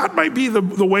 So that might be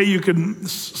the way you can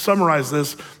summarize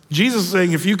this. Jesus is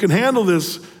saying, if you can handle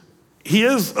this, he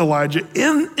is Elijah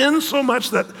in so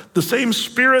much that the same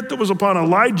spirit that was upon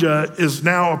Elijah is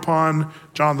now upon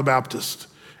John the Baptist.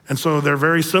 And so they're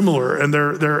very similar, and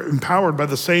they're empowered by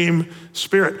the same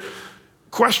spirit.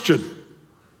 Question.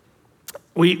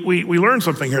 We learned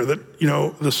something here that,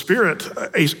 the spirit,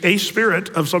 a spirit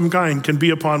of some kind can be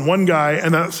upon one guy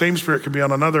and that same spirit can be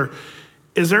on another.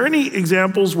 Is there any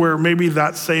examples where maybe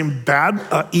that same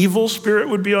bad, evil spirit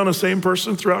would be on a same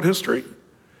person throughout history?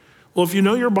 Well, if you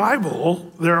know your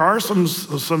Bible, there are some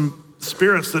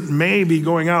spirits that may be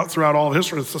going out throughout all of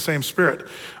history. It's the same spirit.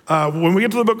 When we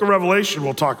get to the book of Revelation,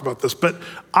 we'll talk about this. But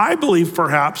I believe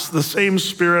perhaps the same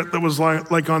spirit that was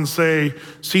like on, say,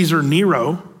 Caesar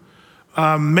Nero,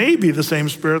 may be the same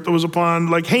spirit that was upon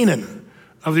like Hanan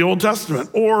of the Old Testament,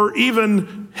 or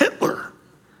even Hitler.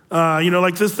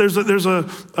 Like this, there's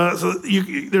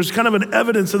kind of an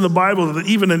evidence in the Bible that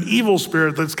even an evil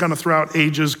spirit that's kind of throughout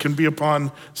ages can be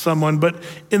upon someone. But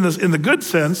in the good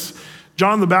sense,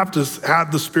 John the Baptist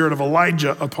had the spirit of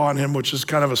Elijah upon him, which is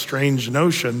kind of a strange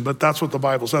notion, but that's what the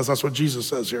Bible says. That's what Jesus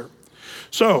says here.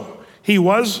 So he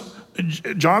was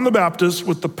John the Baptist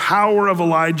with the power of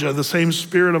Elijah. The same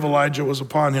spirit of Elijah was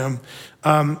upon him.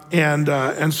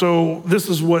 And so this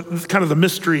is what kind of the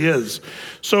mystery is.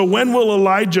 So when will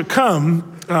Elijah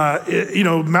come?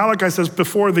 Malachi says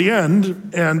before the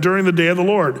end and during the day of the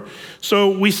Lord.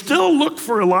 So we still look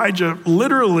for Elijah,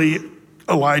 literally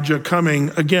Elijah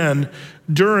coming again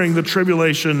during the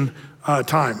tribulation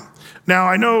time. Now,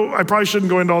 I know I probably shouldn't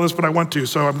go into all this, but I want to,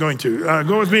 so I'm going to.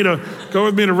 Go with me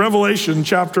to Revelation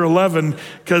chapter 11,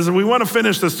 because we want to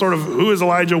finish this sort of, who is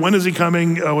Elijah? When is he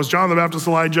coming? Was John the Baptist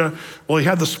Elijah? Well, he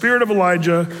had the spirit of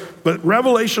Elijah, but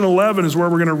Revelation 11 is where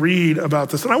we're going to read about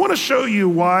this. And I want to show you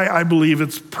why I believe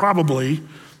it's probably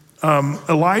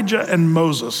Elijah and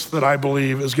Moses that I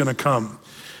believe is going to come.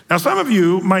 Now, some of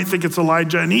you might think it's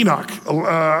Elijah and Enoch.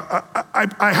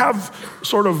 I have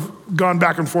sort of gone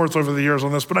back and forth over the years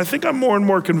on this, but I think I'm more and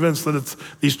more convinced that it's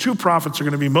these two prophets are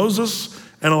going to be Moses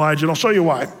and Elijah, and I'll show you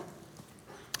why.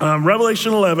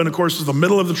 Revelation 11, of course, is the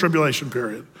middle of the tribulation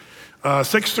period.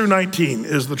 6 through 19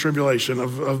 is the tribulation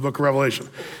of the book of Revelation.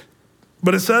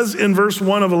 But it says in verse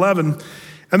 1 of 11,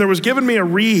 "And there was given me a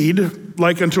reed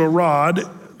like unto a rod,"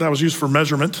 that was used for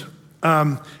measurement,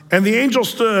 "and the angel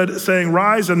stood, saying,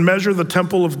 Rise and measure the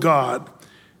temple of God,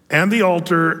 and the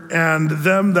altar, and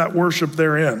them that worship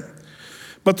therein.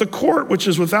 But the court which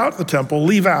is without the temple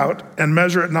leave out, and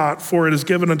measure it not, for it is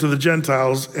given unto the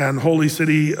Gentiles, and holy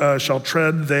city shall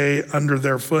tread they under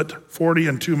their foot 40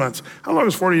 and 2 months." How long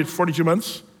is 42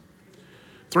 months?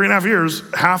 3.5 years,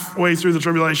 halfway through the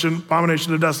tribulation,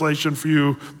 abomination of desolation. For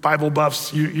you Bible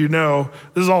buffs, you know,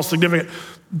 this is all significant.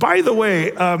 By the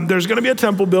way, there's going to be a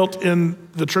temple built in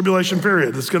the tribulation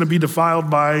period. It's going to be defiled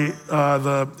by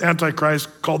the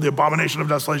Antichrist, called the abomination of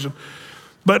desolation.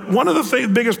 But one of the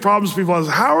biggest problems people have is,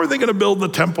 how are they going to build the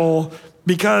temple?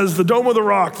 Because the Dome of the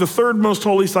Rock, the third most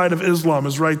holy site of Islam,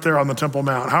 is right there on the Temple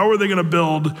Mount. How are they going to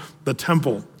build the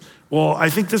temple? Well, I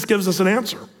think this gives us an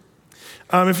answer.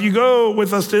 If you go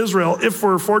with us to Israel, if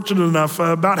we're fortunate enough,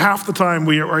 about half the time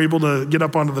we are able to get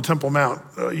up onto the Temple Mount.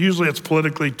 Usually it's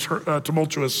politically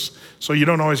tumultuous, so you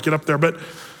don't always get up there. But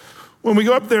when we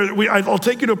go up there, I'll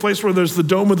take you to a place where there's the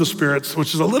Dome of the Spirits,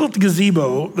 which is a little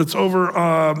gazebo that's over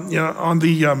on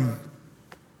the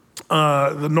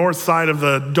north side of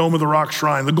the Dome of the Rock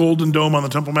Shrine, the Golden Dome on the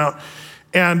Temple Mount.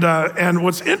 And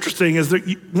what's interesting is that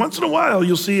once in a while,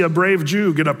 you'll see a brave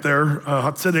Jew get up there, a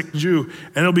Hasidic Jew,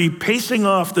 and he'll be pacing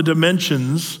off the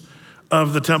dimensions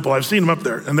of the temple. I've seen them up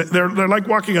there, and they're like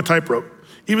walking a tightrope.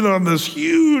 Even though on this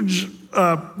huge,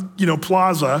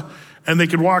 plaza, and they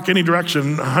could walk any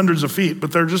direction, hundreds of feet,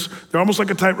 but they're almost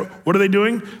like a tightrope. What are they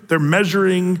doing? They're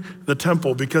measuring the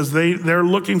temple, because they're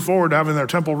looking forward to having their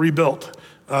temple rebuilt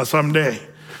someday.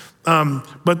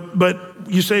 But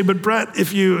you say, but Brett,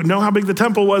 if you know how big the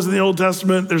temple was in the Old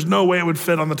Testament, there's no way it would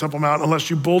fit on the Temple Mount unless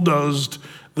you bulldozed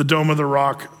the Dome of the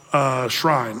Rock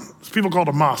shrine. People call it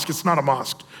a mosque. It's not a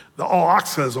mosque. The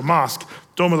Al-Aqsa is a mosque.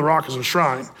 Dome of the Rock is a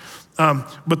shrine.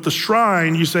 But the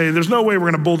shrine, you say, there's no way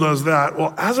we're going to bulldoze that.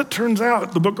 Well, as it turns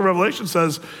out, the book of Revelation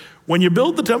says, when you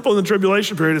build the temple in the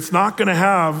tribulation period, it's not going to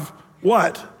have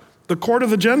what? The court of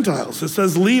the Gentiles. It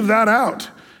says, leave that out.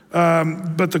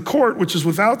 But the court, which is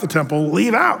without the temple,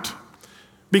 leave out,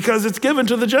 because it's given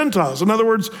to the Gentiles. In other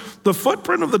words, the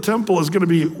footprint of the temple is going to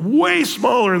be way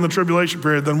smaller in the tribulation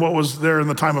period than what was there in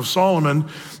the time of Solomon.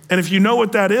 And if you know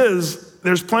what that is,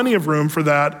 there's plenty of room for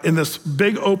that in this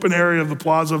big open area of the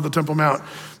plaza of the Temple Mount.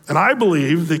 And I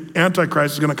believe the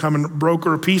Antichrist is going to come and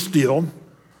broker a peace deal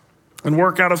and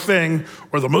work out a thing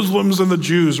where the Muslims and the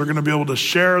Jews are gonna be able to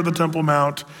share the Temple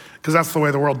Mount, because that's the way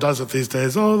the world does it these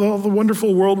days. Oh, the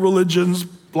wonderful world religions,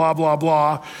 blah, blah,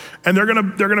 blah. And they're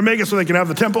gonna make it so they can have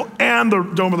the temple and the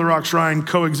Dome of the Rock Shrine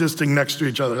coexisting next to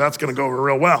each other. That's gonna go over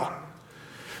real well.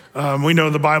 We know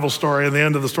the Bible story, and the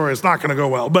end of the story, it's not gonna go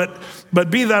well.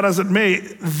 But be that as it may,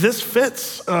 this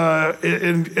fits.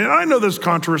 And I know there's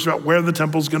controversy about where the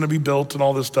temple's gonna be built and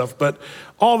all this stuff, but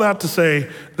all that to say,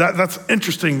 that's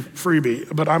interesting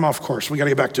freebie, but I'm off course. We gotta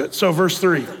get back to it. So verse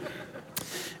 3.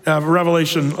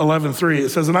 Revelation 11:3, it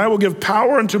says, "And I will give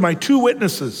power unto my 2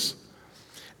 witnesses,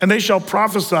 and they shall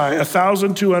prophesy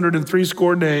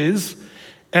 1,260 days,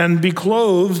 and be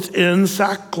clothed in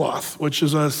sackcloth," which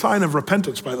is a sign of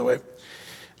repentance, by the way.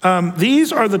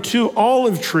 "These are the 2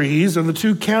 olive trees and the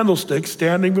 2 candlesticks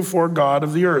standing before God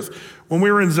of the earth." When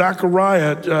we were in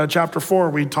Zechariah chapter 4,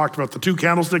 we talked about the 2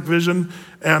 candlestick vision,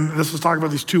 and this is talking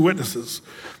about these 2 witnesses.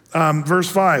 Verse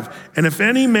 5, "And if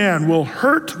any man will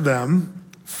hurt them,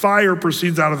 fire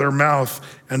proceeds out of their mouth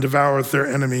and devoureth their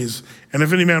enemies. And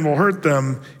if any man will hurt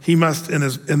them, he must in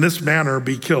this manner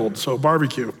be killed." So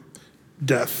barbecue,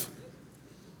 death.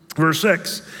 Verse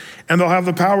 6, "And they'll have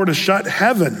the power to shut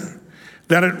heaven,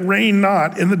 that it rain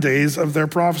not in the days of their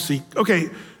prophecy." Okay,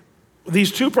 these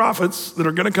 2 prophets that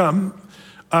are gonna come,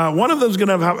 one of them is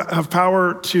gonna have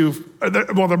power to,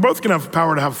 well, they're both gonna have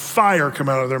power to have fire come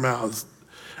out of their mouths.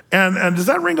 And does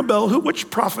that ring a bell? Which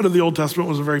prophet of the Old Testament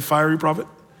was a very fiery prophet?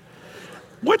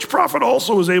 Which prophet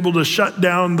also was able to shut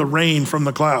down the rain from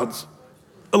the clouds?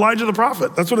 Elijah the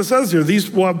prophet. That's what it says here.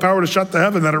 "These will have power to shut the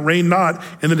heaven, that it rain not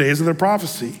in the days of their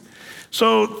prophecy."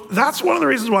 So that's one of the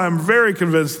reasons why I'm very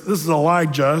convinced this is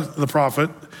Elijah the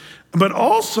prophet. But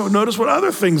also notice what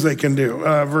other things they can do.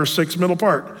 Verse 6, middle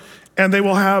part. "And they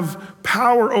will have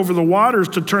power over the waters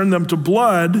to turn them to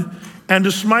blood, and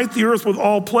to smite the earth with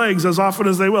all plagues as often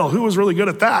as they will." Who was really good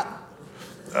at that?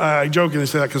 I jokingly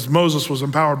say that because Moses was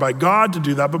empowered by God to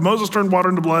do that, but Moses turned water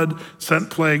into blood, sent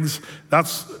plagues.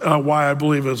 That's why I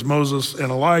believe it was Moses and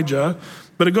Elijah.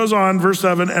 But it goes on, verse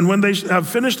 7, "And when they have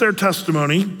finished their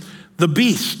testimony, the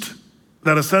beast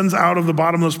that ascends out of the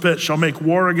bottomless pit shall make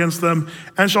war against them,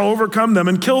 and shall overcome them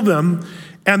and kill them,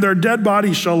 and their dead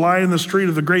bodies shall lie in the street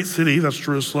of the great city," that's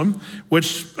Jerusalem,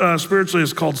 "which spiritually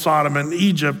is called Sodom and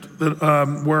Egypt,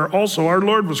 where also our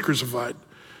Lord was crucified."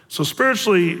 So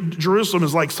spiritually, Jerusalem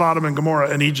is like Sodom and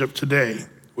Gomorrah in Egypt today,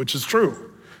 which is true.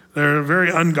 They're very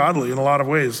ungodly in a lot of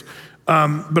ways.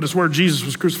 But it's where Jesus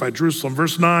was crucified, Jerusalem.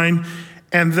 Verse 9,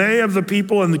 "And they of the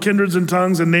people and the kindreds and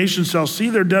tongues and nations shall see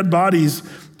their dead bodies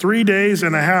 3 days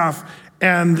and a half,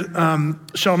 and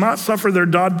shall not suffer their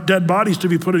dead bodies to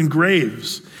be put in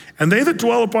graves. And they that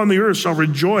dwell upon the earth shall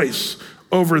rejoice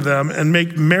over them and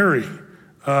make merry."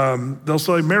 They'll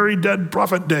say, "Merry Dead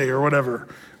Prophet Day," or whatever.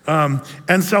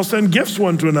 "And shall send gifts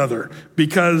one to another,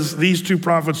 because these 2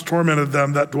 prophets tormented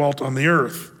them that dwelt on the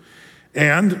earth.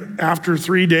 And after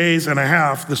 3 days and a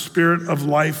half, the spirit of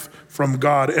life from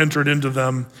God entered into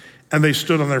them, and they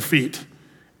stood on their feet,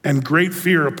 and great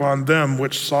fear upon them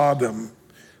which saw them."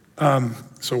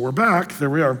 So we're back, there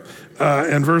we are.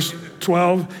 And verse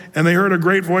 12, "And they heard a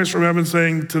great voice from heaven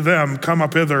saying to them, Come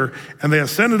up hither. And they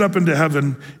ascended up into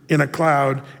heaven in a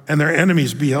cloud, and their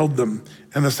enemies beheld them.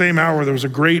 And the same hour there was a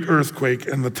great earthquake,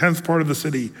 and the 10th part of the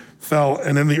city fell.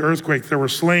 And in the earthquake there were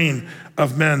slain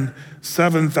of men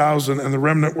 7,000, and the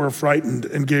remnant were frightened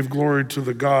and gave glory to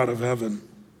the God of heaven."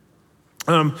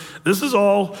 This is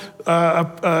all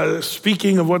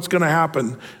speaking of what's going to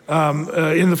happen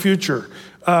in the future.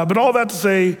 But all that to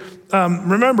say,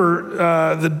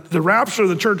 remember, the rapture of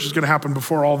the church is going to happen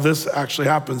before all this actually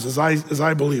happens, as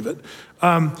I believe it.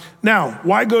 Now,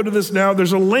 why go to this now?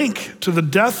 There's a link to the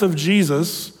death of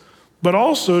Jesus, but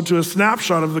also to a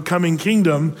snapshot of the coming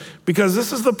kingdom, because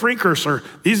this is the precursor.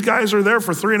 These guys are there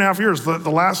for 3.5 years, the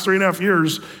last 3.5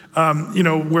 years,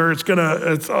 where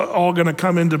it's all gonna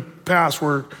come into pass,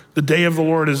 where the day of the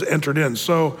Lord is entered in.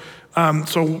 So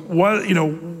what,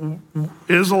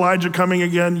 is Elijah coming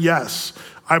again? Yes,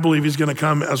 I believe he's gonna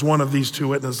come as one of these 2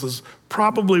 witnesses,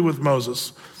 probably with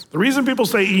Moses. The reason people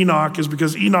say Enoch is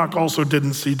because Enoch also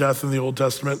didn't see death in the Old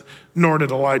Testament, nor did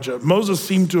Elijah. Moses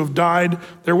seemed to have died.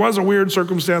 There was a weird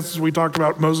circumstance. We talked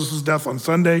about Moses' death on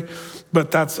Sunday, but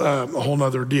that's a whole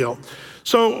nother deal.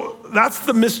 So that's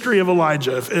the mystery of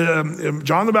Elijah. If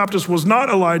John the Baptist was not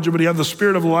Elijah, but he had the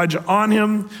spirit of Elijah on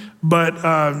him, but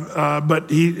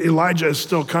Elijah is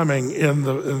still coming in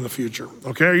the future.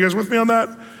 Okay, are you guys with me on that?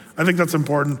 I think that's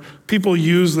important. People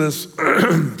use this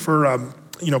for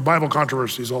Bible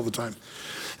controversies all the time.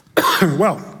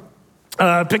 Well,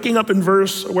 picking up in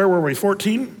verse, where were we,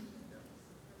 14?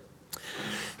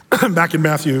 back in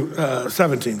Matthew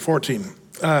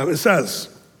 17:14. It says,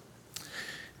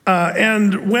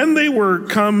 and when they were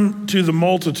come to the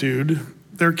multitude,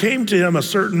 there came to him a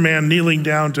certain man kneeling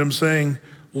down to him, saying,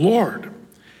 Lord,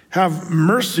 have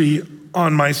mercy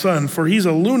on my son, for he's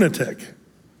a lunatic.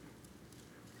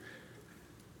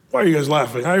 Why are you guys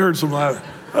laughing? I heard some laughing.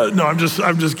 No, I'm just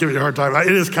giving you a hard time.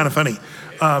 It is kind of funny.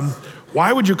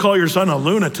 Why would you call your son a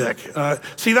lunatic?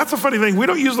 See, that's a funny thing. We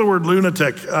don't use the word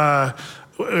lunatic.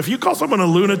 If you call someone a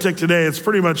lunatic today, it's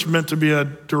pretty much meant to be a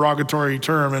derogatory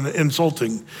term and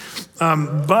insulting.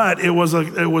 But it was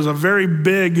a very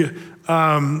big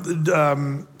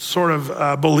sort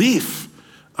of belief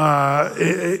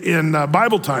in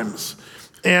Bible times.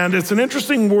 And it's an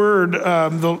interesting word.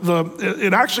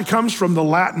 It actually comes from the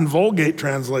Latin Vulgate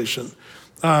translation.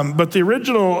 But the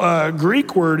original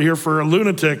Greek word here for a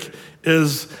lunatic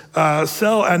is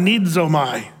sel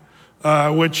anidzomai,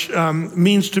 which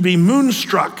means to be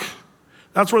moonstruck.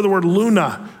 That's where the word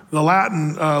luna, the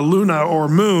Latin luna or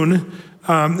moon,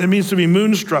 it means to be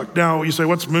moonstruck. Now you say,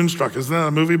 what's Moonstruck? Isn't that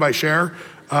a movie by Cher?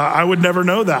 I would never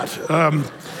know that.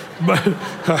 But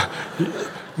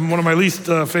one of my least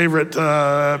favorite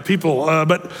people.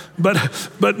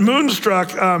 But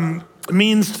moonstruck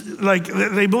means, like,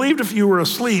 they believed if you were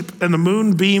asleep and the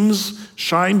moon beams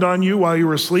shined on you while you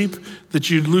were asleep, that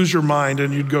you'd lose your mind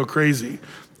and you'd go crazy.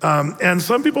 And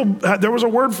some people, there was a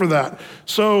word for that.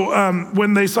 So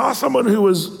when they saw someone who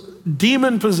was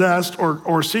demon possessed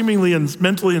or seemingly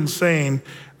mentally insane,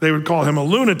 they would call him a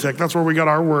lunatic. That's where we got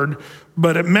our word.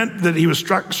 But it meant that he was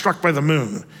struck by the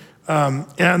moon.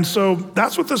 And so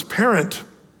that's what this parent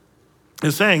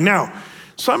is saying. Now,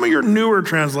 some of your newer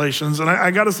translations, and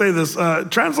I got to say this,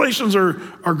 translations are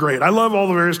great. I love all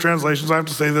the various translations, I have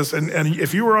to say this. And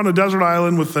if you were on a desert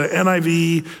island with the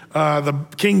NIV, the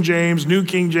King James, New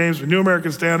King James, the New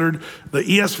American Standard, the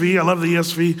ESV, I love the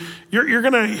ESV, you're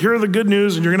going to hear the good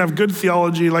news and you're going to have good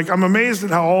theology. Like, I'm amazed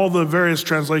at how all the various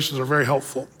translations are very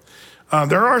helpful.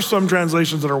 There are some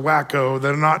translations that are wacko,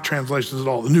 that are not translations at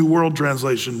all. The New World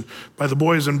Translation by the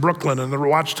boys in Brooklyn and the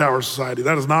Watchtower Society,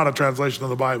 that is not a translation of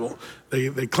the Bible.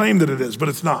 They claim that it is, but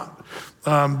it's not.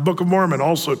 Book of Mormon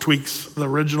also tweaks the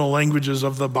original languages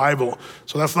of the Bible,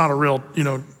 so that's not a real,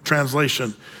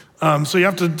 translation. So you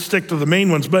have to stick to the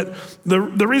main ones. But the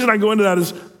reason I go into that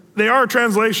is they are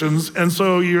translations, and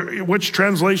so which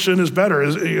translation is better?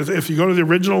 If you go to the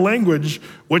original language,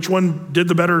 which one did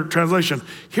the better translation?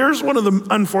 Here's one of the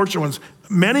unfortunate ones.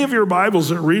 Many of your Bibles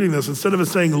that are reading this, instead of it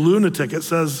saying lunatic, it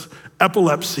says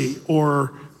epilepsy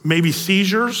or maybe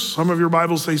seizures. Some of your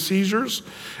Bibles say seizures.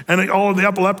 And all of the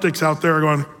epileptics out there are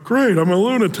going, great, I'm a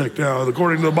lunatic now,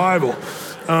 according to the Bible.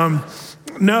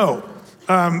 No.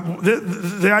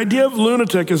 The idea of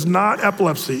lunatic is not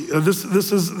epilepsy.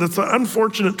 That's an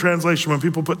unfortunate translation when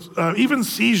people put, even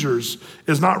seizures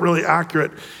is not really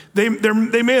accurate. They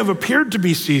may have appeared to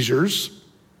be seizures,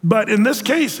 but in this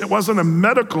case, it wasn't a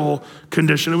medical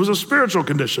condition, it was a spiritual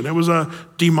condition. It was a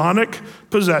demonic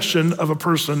possession of a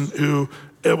person who,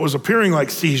 it was appearing like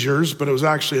seizures, but it was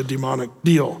actually a demonic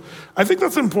deal. I think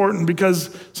that's important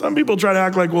because some people try to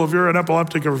act like, well, if you're an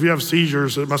epileptic or if you have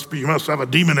seizures, you must have a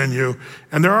demon in you.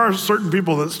 And there are certain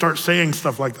people that start saying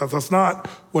stuff like that. That's not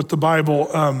what the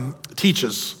Bible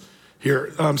teaches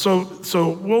here.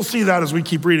 So we'll see that as we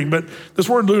keep reading. But this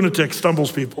word lunatic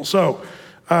stumbles people. So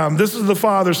this is the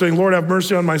father saying, Lord, have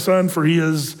mercy on my son, for he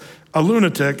is a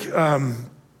lunatic,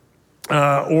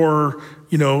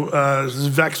 is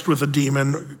vexed with a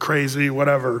demon, crazy,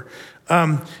 whatever,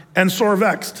 and sore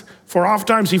vexed. For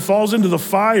oftentimes he falls into the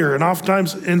fire and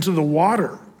oftentimes into the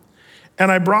water.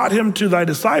 And I brought him to thy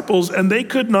disciples, and they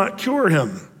could not cure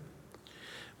him.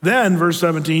 Then, verse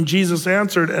 17, Jesus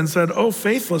answered and said, O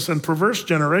faithless and perverse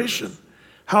generation,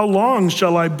 how long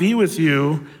shall I be with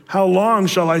you? How long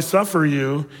shall I suffer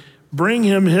you? Bring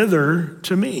him hither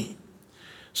to me.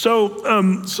 So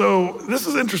this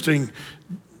is interesting.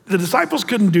 The disciples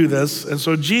couldn't do this, and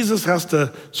so Jesus has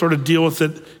to sort of deal with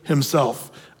it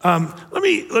himself. Let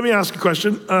me ask a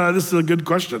question. This is a good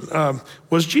question.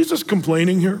 Was Jesus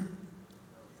complaining here?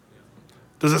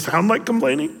 Does it sound like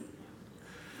complaining?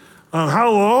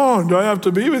 How long do I have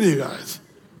to be with you guys?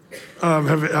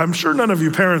 I'm sure none of you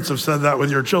parents have said that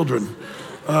with your children,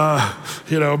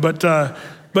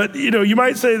 But you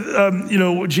might say,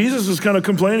 Jesus is kind of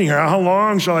complaining here. How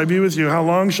long shall I be with you? How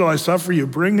long shall I suffer you?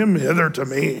 Bring him hither to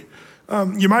me.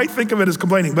 You might think of it as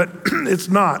complaining, but it's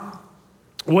not.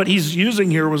 What he's using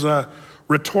here was a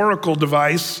rhetorical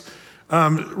device,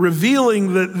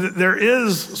 revealing that there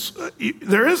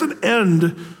is an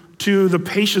end to the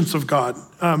patience of God.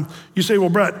 You say, well,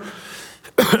 Brett,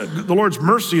 the Lord's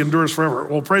mercy endures forever.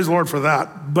 Well, praise the Lord for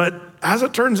that. But as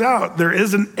it turns out, there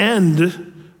is an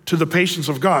end to the patience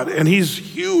of God, and he's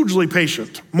hugely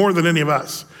patient, more than any of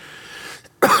us.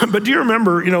 But do you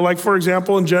remember, like for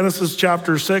example, in Genesis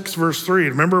chapter 6, verse 3,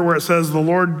 remember where it says, the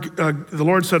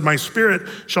Lord said, my spirit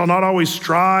shall not always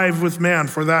strive with man,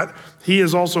 for that he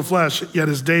is also flesh, yet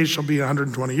his days shall be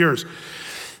 120 years.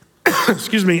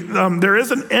 Excuse me. There is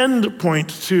an end point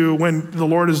to when the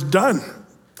Lord is done.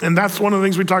 And that's one of the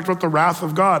things we talked about, the wrath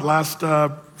of God last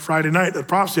Friday night, the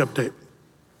prophecy update.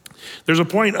 There's a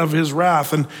point of his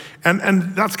wrath.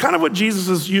 And that's kind of what Jesus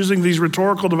is using these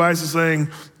rhetorical devices, saying,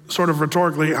 sort of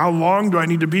rhetorically, how long do I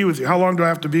need to be with you? How long do I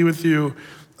have to be with you?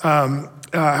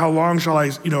 How long shall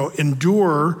I,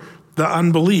 endure the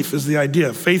unbelief is the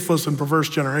idea, faithless and perverse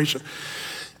generation.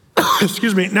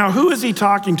 Excuse me. Now, who is he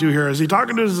talking to here? Is he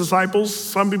talking to his disciples?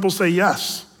 Some people say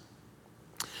yes.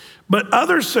 But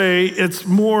others say it's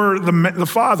more the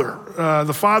father.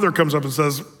 The father comes up and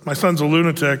says, my son's a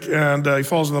lunatic and he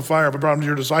falls in the fire, but brought him to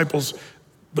your disciples,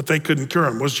 but they couldn't cure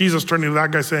him. Was Jesus turning to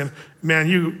that guy saying, man,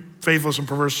 you faithless and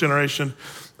perverse generation?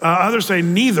 Others say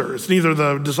neither. It's neither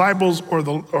the disciples or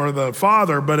the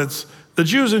father, but it's the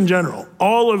Jews in general.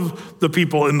 All of the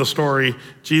people in the story,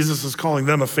 Jesus is calling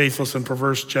them a faithless and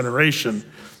perverse generation.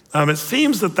 It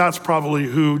seems that that's probably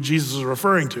who Jesus is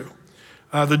referring to.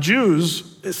 The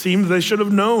Jews, it seemed they should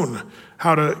have known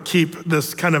how to keep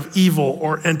this kind of evil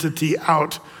or entity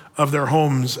out of their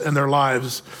homes and their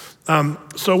lives.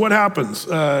 So what happens?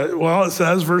 Well, it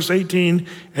says, verse 18,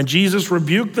 and Jesus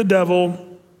rebuked the devil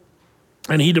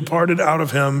and he departed out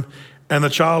of him, and the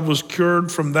child was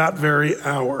cured from that very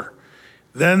hour.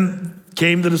 Then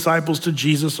came the disciples to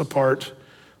Jesus apart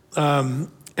and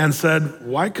said,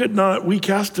 why could not we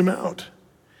cast him out?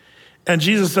 And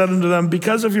Jesus said unto them,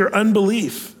 because of your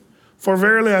unbelief. For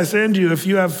verily I say unto you, if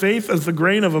you have faith as the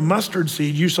grain of a mustard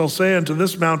seed, you shall say unto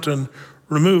this mountain,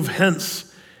 remove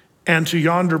hence and to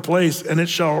yonder place, and it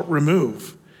shall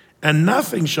remove, and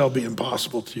nothing shall be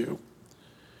impossible to you.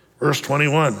 Verse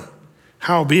 21,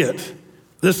 howbeit,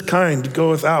 this kind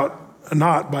goeth out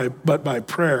not but by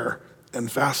prayer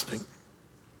and fasting.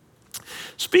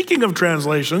 Speaking of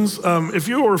translations, if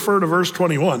you will refer to verse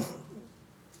 21,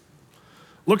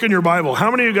 look in your Bible. How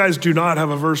many of you guys do not have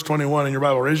a verse 21 in your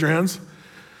Bible? Raise your hands.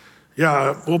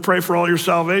 Yeah, we'll pray for all your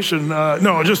salvation.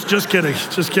 No, just kidding,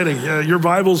 just kidding. Your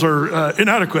Bibles are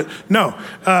inadequate. No,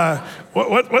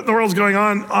 what in the world's going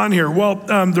on here? Well,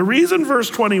 the reason verse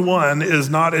 21 is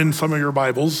not in some of your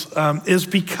Bibles is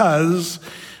because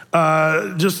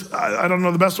I don't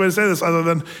know the best way to say this other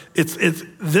than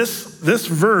this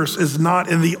verse is not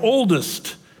in the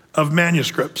oldest of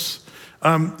manuscripts.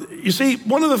 You see,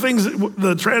 one of the things that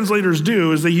the translators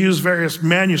do is they use various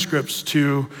manuscripts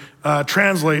to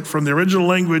translate from the original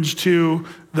language to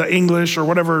the English or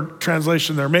whatever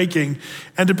translation they're making.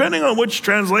 And depending on which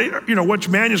which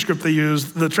manuscript they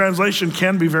use, the translation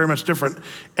can be very much different.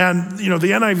 And, the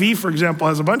NIV, for example,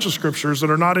 has a bunch of scriptures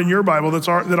that are not in your Bible that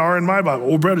are in my Bible.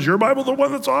 Well, Brett, is your Bible the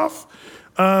one that's off?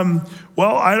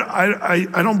 Well,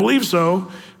 I don't believe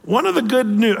so. One of the good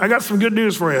news, I got some good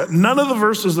news for you. None of the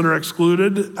verses that are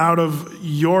excluded out of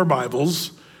your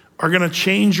Bibles are going to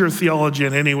change your theology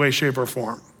in any way, shape, or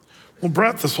form. Well,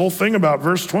 Brett, this whole thing about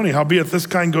verse 20, howbeit this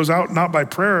kind goes out not by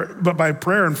prayer, but by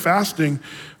prayer and fasting.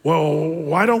 Well,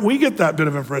 why don't we get that bit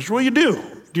of information? Well, you do.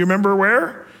 Do you remember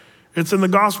where? It's in the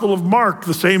Gospel of Mark.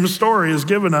 The same story is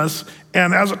given us.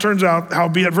 And as it turns out,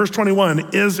 howbeit verse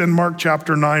 21 is in Mark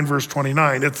chapter 9, verse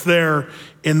 29. It's there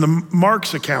in the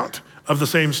Mark's account of the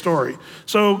same story.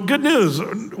 So good news,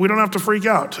 we don't have to freak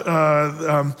out.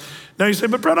 Now you say,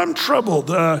 but Brett, I'm troubled.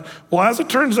 Well, as it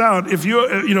turns out, if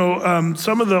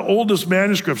some of the oldest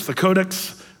manuscripts, the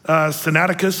Codex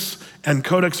Sinaiticus and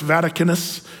Codex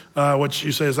Vaticanus, which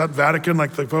you say, is that Vatican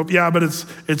like the Pope? Yeah, but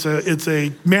it's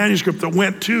a manuscript that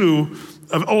went to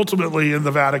ultimately in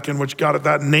the Vatican, which got it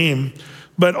that name.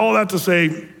 But all that to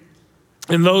say,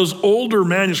 in those older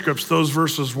manuscripts, those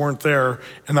verses weren't there,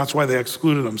 and that's why they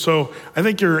excluded them. So I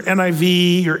think your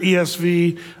NIV, your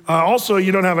ESV, also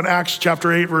you don't have an Acts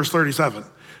chapter 8, verse 37,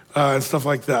 and stuff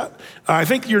like that. I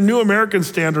think your New American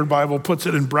Standard Bible puts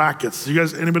it in brackets.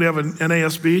 Anybody have an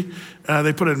NASB?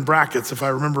 They put it in brackets, if I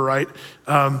remember right.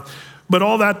 But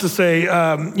all that to say,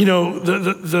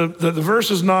 the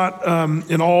verse is not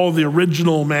in all the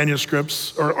original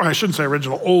manuscripts, or I shouldn't say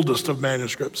original, oldest of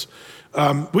manuscripts.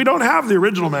 We don't have the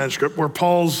original manuscript where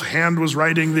Paul's hand was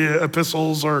writing the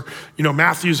epistles, or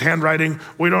Matthew's handwriting.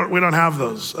 We don't have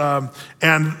those,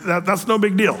 and that's no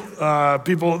big deal.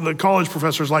 The college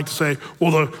professors like to say,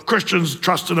 well, the Christians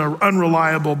trust in an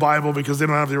unreliable Bible because they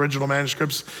don't have the original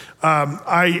manuscripts.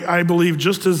 I believe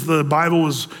just as the Bible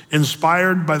was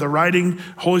inspired by the writing,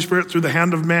 Holy Spirit through the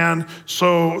hand of man,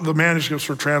 so the manuscripts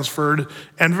were transferred,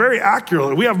 and very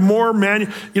accurately. We have more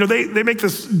they make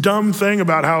this dumb thing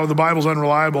about how the Bible's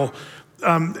unreliable.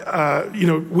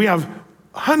 We have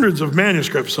hundreds of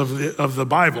manuscripts of the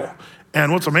Bible,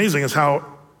 and what's amazing is how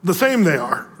the same they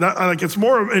are. It's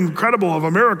more incredible of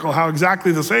a miracle how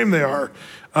exactly the same they are,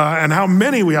 and how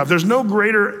many we have. There's no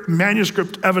greater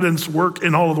manuscript evidence work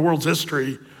in all of the world's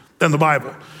history than the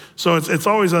Bible. So it's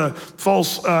always a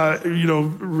false,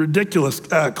 ridiculous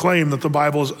claim that the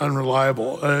Bible is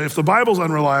unreliable. If the Bible's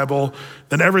unreliable,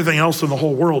 then everything else in the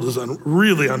whole world is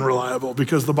really unreliable,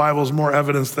 because the Bible is more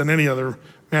evidence than any other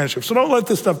manuscript. So don't let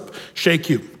this stuff shake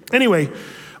you. Anyway,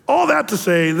 all that to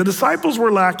say, the disciples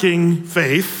were lacking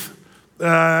faith,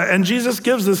 and Jesus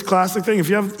gives this classic thing. If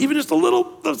you have even just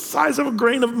the size of a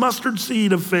grain of mustard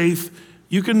seed of faith,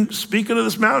 you can speak into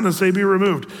this mountain and say, be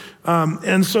removed.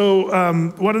 And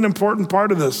so what an important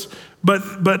part of this.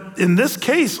 But in this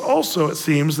case also, it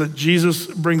seems that Jesus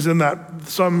brings in that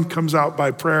some comes out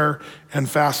by prayer and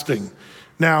fasting.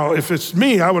 Now, if it's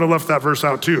me, I would have left that verse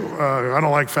out too. I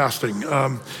don't like fasting.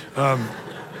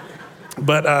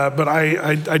 But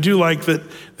I do like that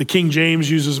the King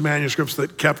James uses manuscripts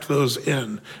that kept those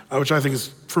in, which I think is,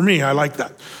 for me, I like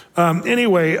that.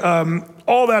 Anyway,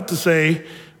 all that to say,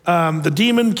 the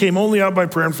demon came only out by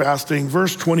prayer and fasting.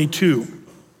 Verse 22.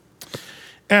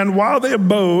 And while they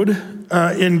abode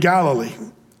in Galilee,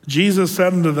 Jesus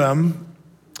said unto them,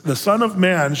 the Son of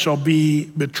Man shall be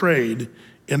betrayed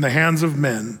in the hands of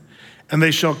men, and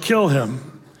they shall kill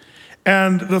him.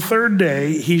 And the third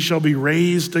day he shall be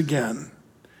raised again.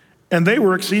 And they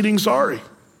were exceeding sorry.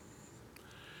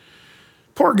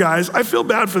 Poor guys, I feel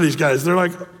bad for these guys. They're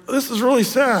like, this is really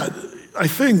sad. I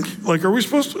think, are we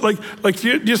supposed to,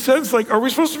 do you sense, are we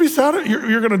supposed to be sad?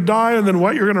 You're going to die, and then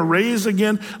what? You're going to raise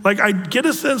again? I get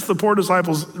a sense the poor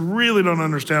disciples really don't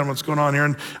understand what's going on here.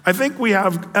 And I think we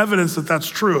have evidence that that's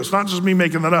true. It's not just me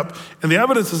making that up. And the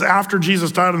evidence is after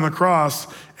Jesus died on the cross,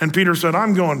 and Peter said,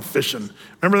 I'm going fishing.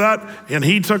 Remember that? And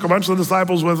he took a bunch of the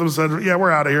disciples with him and said, yeah,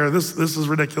 we're out of here. This is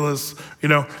ridiculous,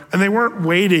 And they weren't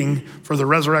waiting for the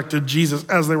resurrected Jesus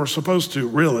as they were supposed to,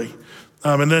 really.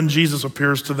 And then Jesus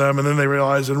appears to them, and then they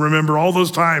realize and remember all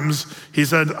those times he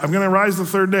said, I'm going to rise the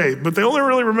third day. But they only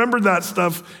really remembered that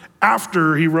stuff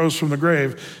after he rose from the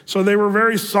grave. So they were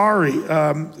very sorry.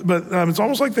 But it's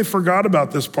almost like they forgot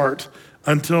about this part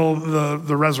until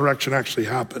the resurrection actually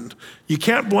happened. You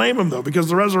can't blame them, though, because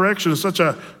the resurrection is such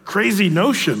a crazy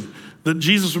notion that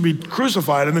Jesus would be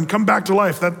crucified and then come back to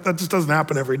life. That just doesn't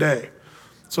happen every day.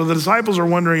 So the disciples are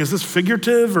wondering, is this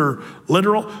figurative or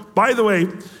literal? By the way,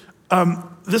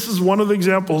 this is one of the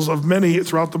examples of many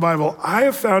throughout the Bible. I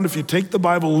have found if you take the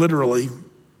Bible literally,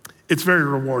 it's very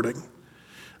rewarding.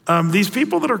 These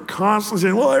people that are constantly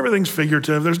saying, well, everything's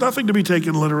figurative, there's nothing to be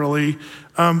taken literally,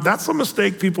 that's a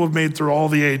mistake people have made through all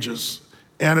the ages.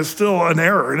 And it's still an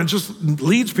error, and it just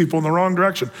leads people in the wrong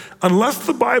direction. Unless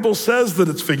the Bible says that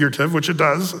it's figurative, which it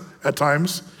does at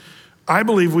times, I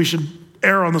believe we should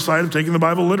err on the side of taking the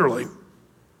Bible literally.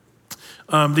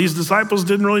 These disciples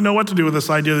didn't really know what to do with this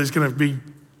idea that he's going to be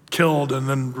killed and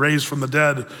then raised from the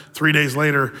dead 3 days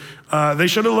later. They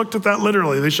should have looked at that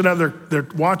literally. They should have their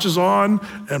watches on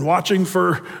and watching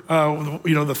for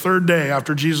the third day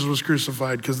after Jesus was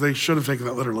crucified, because they should have taken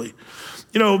that literally.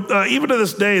 Even to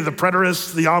this day, the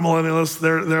preterists, the amillennialists,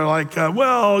 they're like,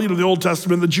 the Old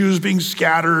Testament, the Jews being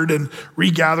scattered and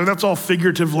regathered, that's all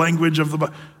figurative language of the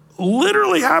Bible.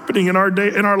 Literally happening in our day,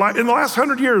 in our life. In the last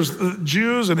 100 years, the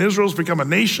Jews and Israel's become a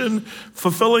nation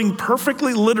fulfilling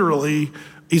perfectly literally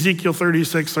Ezekiel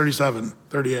 36, 37,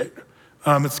 38.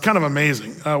 It's kind of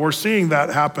amazing. We're seeing that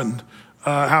happening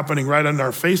right under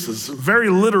our faces. Very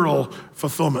literal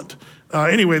fulfillment.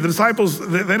 Anyway, the disciples,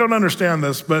 they don't understand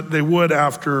this, but they would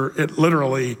after it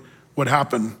literally would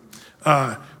happen.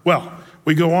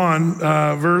 We go on,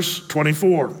 verse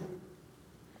 24.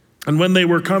 And when they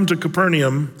were come to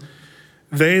Capernaum,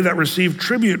 they that received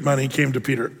tribute money came to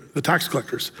Peter, the tax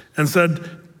collectors, and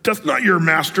said, doth not your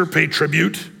master pay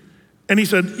tribute? And he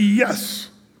said, yes.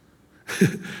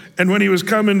 And when he was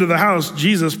come into the house,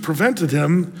 Jesus prevented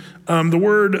him. The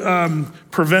word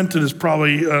prevented is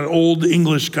probably an old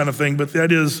English kind of thing, but the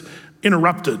idea is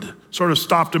interrupted, sort of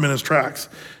stopped him in his tracks.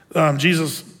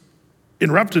 Jesus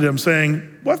interrupted him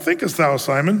saying, what thinkest thou,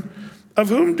 Simon? of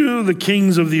whom do the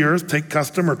kings of the earth take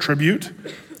custom or tribute?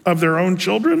 Of their own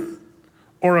children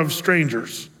or of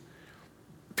strangers?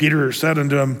 Peter said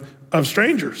unto him, of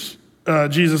strangers.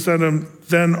 Jesus said to him,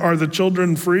 then are the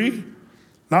children free?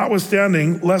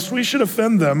 Notwithstanding, lest we should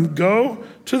offend them, go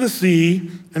to the sea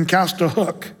and cast a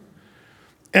hook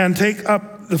and take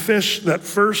up the fish that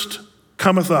first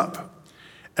cometh up.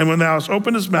 And when thou hast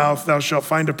opened his mouth, thou shalt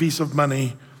find a piece of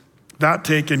money. That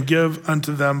take and give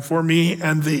unto them for me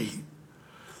and thee.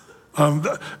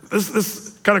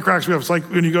 This kind of cracks me up. It's like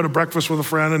when you go to breakfast with a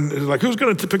friend and it's like, who's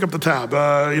going to pick up the tab?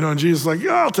 And Jesus is like,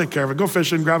 yeah, I'll take care of it. Go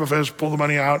fishing, grab a fish, pull the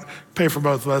money out, pay for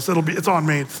both of us. It's on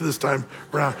me this time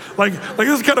around. Like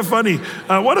this is kind of funny.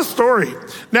 What a story.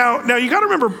 Now you got to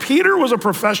remember, Peter was a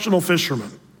professional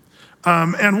fisherman.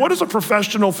 And what does a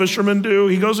professional fisherman do?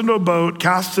 He goes into a boat,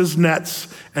 casts his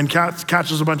nets, and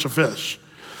catches a bunch of fish.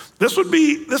 This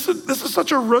is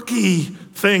such a rookie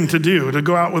thing to do, to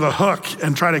go out with a hook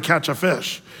and try to catch a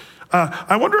fish.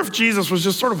 I wonder if Jesus was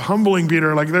just sort of humbling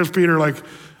Peter, like there's Peter like,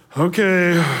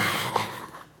 okay,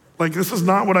 like this is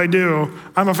not what I do.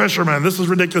 I'm a fisherman, this is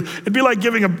ridiculous. It'd be like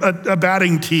giving a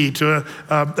batting tee to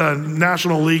a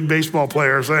National League baseball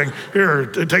player saying, here,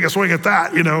 take a swing at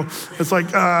that, It's like,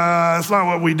 that's not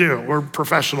what we do. We're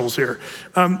professionals here.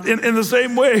 In the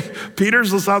same way,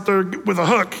 Peter's just out there with a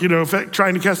hook,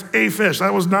 trying to catch a fish.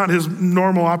 That was not his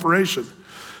normal operation.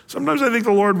 Sometimes I think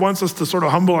the Lord wants us to sort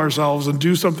of humble ourselves and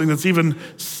do something that's even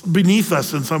beneath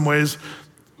us in some ways.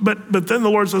 But then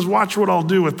the Lord says, watch what I'll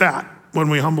do with that when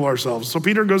we humble ourselves. So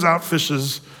Peter goes out,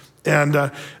 fishes,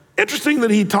 and interesting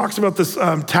that he talks about this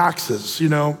taxes,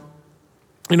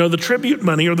 the tribute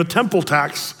money or the temple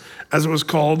tax, as it was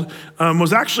called,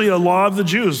 was actually a law of the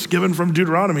Jews given from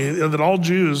Deuteronomy, that all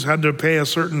Jews had to pay a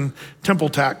certain temple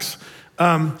tax.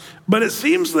 But it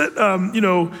seems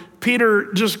that,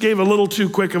 Peter just gave a little too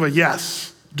quick of a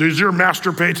yes. Does your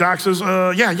master pay taxes?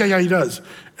 Yeah, he does.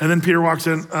 And then Peter walks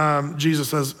in, Jesus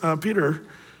says, Peter,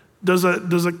 he gives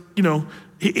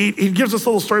us a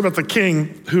little story about the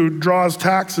king who draws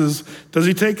taxes. Does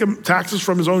he take taxes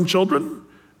from his own children?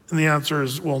 And the answer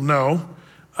is, well, no.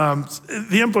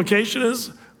 The implication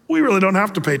is we really don't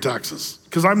have to pay taxes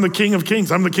because I'm the King of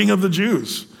Kings. I'm the King of the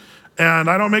Jews. And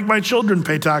I don't make my children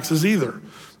pay taxes either.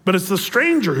 But it's the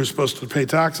stranger who's supposed to pay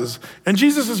taxes. And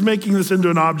Jesus is making this into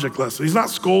an object lesson. He's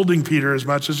not scolding Peter as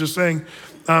much as just saying,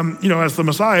 as the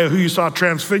Messiah who you saw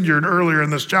transfigured earlier in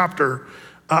this chapter,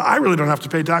 I really don't have to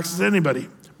pay taxes to anybody.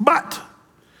 But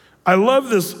I love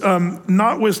this,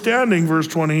 notwithstanding verse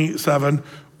 27,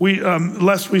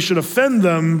 lest we should offend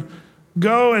them,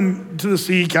 go and to the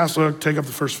sea, cast a hook, take up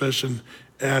the first fish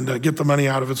and get the money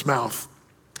out of its mouth.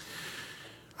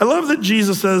 I love that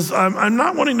Jesus says, I'm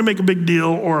not wanting to make a big deal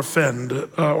or offend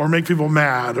or make people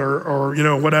mad or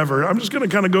whatever. I'm just going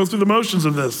to kind of go through the motions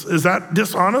of this. Is that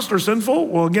dishonest or sinful?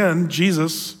 Well, again,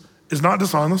 Jesus is not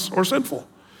dishonest or sinful.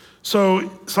 So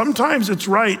sometimes it's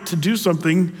right to do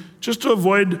something just to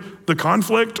avoid the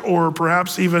conflict or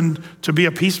perhaps even to be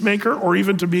a peacemaker or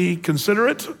even to be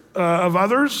considerate of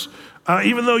others,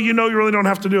 even though you really don't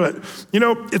have to do it.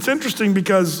 It's interesting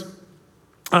because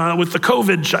with the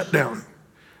COVID shutdown,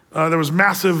 there was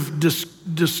massive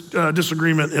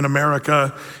disagreement in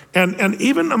America and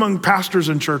even among pastors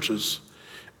and churches.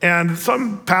 And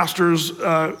some pastors,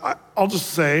 I'll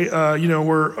just say,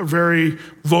 were very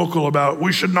vocal about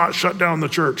we should not shut down the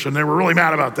church, and they were really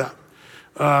mad about that.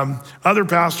 Other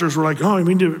pastors were like, you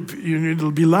need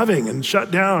to be loving and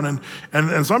shut down.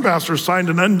 And some pastors signed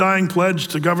an undying pledge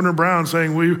to Governor Brown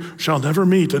saying, we shall never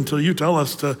meet until you tell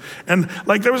us to. And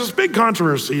there was this big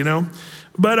controversy,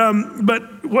 But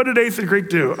what did Eighth and Creek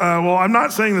do? Well, I'm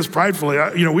not saying this pridefully.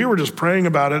 We were just praying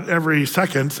about it every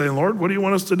second, saying, Lord, what do you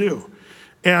want us to do?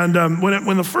 And when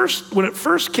it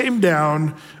first came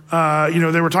down,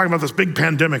 they were talking about this big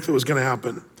pandemic that was going to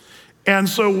happen. And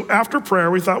so after prayer,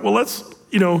 we thought, well, let's,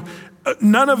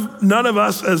 none of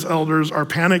us as elders are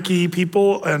panicky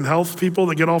people and health people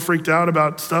that get all freaked out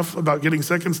about stuff, about getting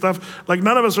sick and stuff.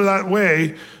 None of us are that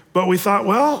way. But we thought,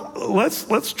 well,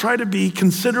 let's try to be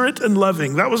considerate and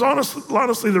loving. That was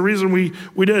honestly the reason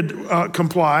we did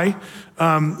comply.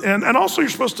 And also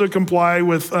you're supposed to comply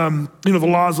with the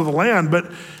laws of the land.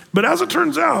 But as it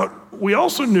turns out, we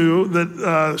also knew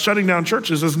that shutting down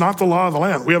churches is not the law of the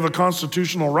land. We have a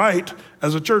constitutional right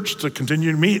as a church to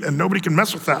continue to meet, and nobody can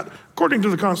mess with that according to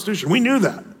the Constitution. We knew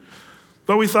that.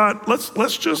 But we thought,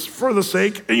 let's just for the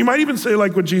sake, and you might even say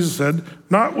like what Jesus said,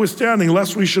 notwithstanding,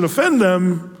 lest we should offend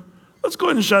them, let's go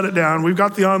ahead and shut it down. We've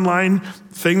got the online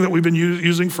thing that we've been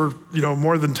using for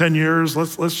more than 10 years.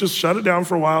 Let's just shut it down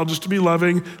for a while just to be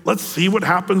loving. Let's see what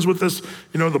happens with this,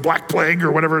 the Black Plague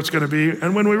or whatever it's going to be.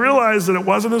 And when we realized that it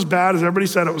wasn't as bad as everybody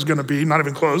said it was going to be, not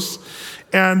even close,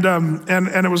 and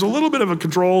it was a little bit of a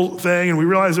control thing, and we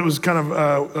realized it was kind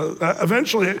of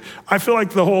eventually, I feel like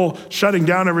the whole shutting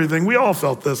down everything, we all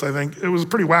felt this, I think. It was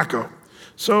pretty wacko.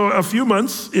 So a few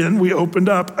months in, we opened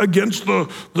up against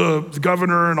the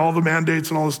governor and all the mandates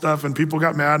and all this stuff, and people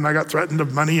got mad, and I got threatened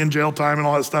of money and jail time and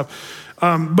all that stuff.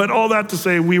 But all that to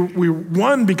say, we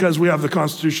won because we have the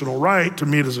constitutional right to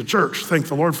meet as a church. Thank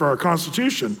the Lord for our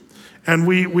Constitution. And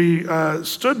we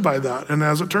stood by that. And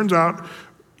as it turns out,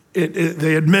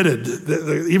 they admitted,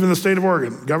 even the state of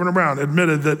Oregon, Governor Brown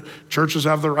admitted that churches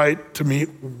have the right to meet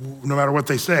no matter what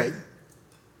they say.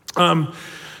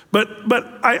 But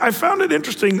I found it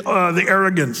interesting, the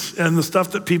arrogance and the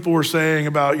stuff that people were saying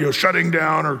about, shutting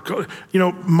down or,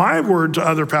 my word to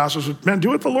other pastors was, man, do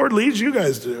what the Lord leads you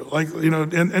guys to do.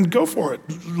 And go for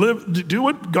it. Do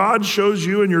what God shows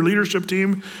you and your leadership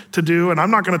team to do. And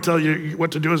I'm not going to tell you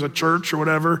what to do as a church or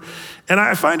whatever. And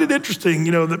I find it interesting,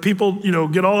 that people,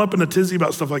 get all up in a tizzy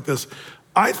about stuff like this.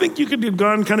 I think you could have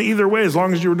gone kind of either way as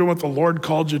long as you were doing what the Lord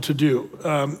called you to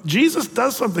do. Jesus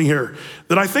does something here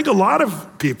that I think a lot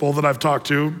of people that I've talked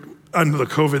to under the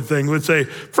COVID thing would say,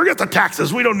 forget the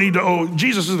taxes. We don't need to owe.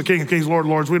 Jesus is the King of Kings, Lord of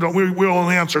Lords. We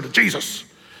only answer to Jesus.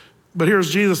 But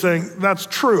here's Jesus saying, that's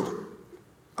true.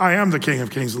 I am the King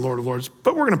of Kings and Lord of Lords,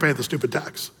 but we're going to pay the stupid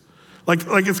tax. Like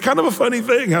it's kind of a funny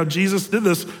thing how Jesus did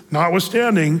this,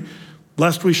 notwithstanding,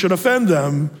 lest we should offend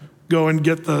them, go and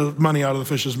get the money out of the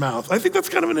fish's mouth. I think that's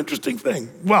kind of an interesting thing.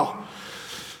 Well,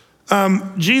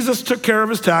 Jesus took care of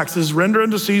his taxes, render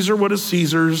unto Caesar what is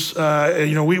Caesar's.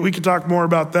 We could talk more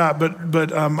about that,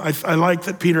 but I like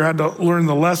that Peter had to learn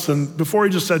the lesson. Before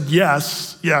he just said,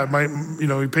 yes,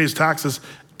 he pays taxes.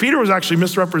 Peter was actually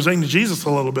misrepresenting Jesus a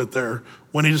little bit there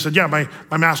when he just said,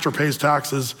 my master pays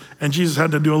taxes. And Jesus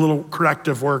had to do a little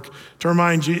corrective work to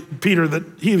remind Peter that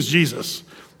he was Jesus,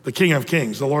 the King of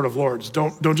Kings, the Lord of Lords.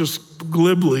 Don't just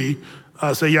glibly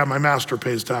say, my master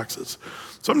pays taxes.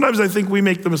 Sometimes I think we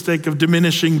make the mistake of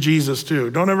diminishing Jesus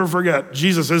too. Don't ever forget,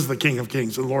 Jesus is the King of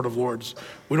Kings and Lord of Lords.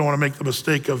 We don't want to make the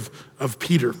mistake of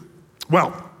Peter.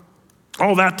 Well,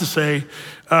 all that to say,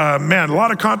 a lot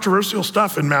of controversial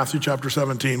stuff in Matthew chapter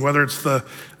 17, whether it's did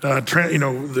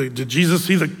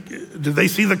they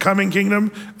see the coming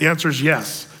kingdom? The answer is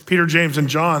yes. Peter, James, and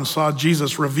John saw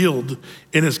Jesus revealed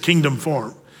in his kingdom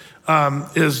form.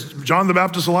 Is John the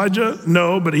Baptist Elijah?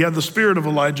 No, but he had the spirit of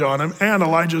Elijah on him, and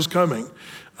Elijah is coming.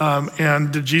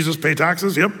 And did Jesus pay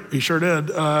taxes? Yep, he sure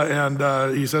did.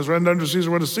 And he says, render unto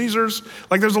Caesar what is Caesar's.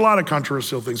 There's a lot of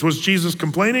controversial things. Was Jesus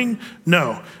complaining?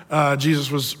 No. Jesus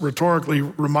was rhetorically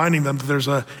reminding them that there's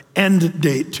an end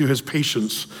date to his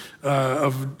patience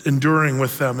of enduring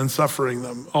with them and suffering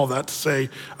them. All that to say,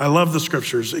 I love the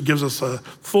scriptures. It gives us a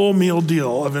full meal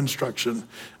deal of instruction.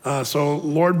 So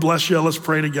Lord bless you. Let's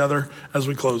pray together as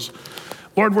we close.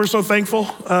 Lord, we're so thankful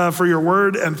for your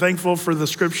word and thankful for the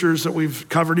scriptures that we've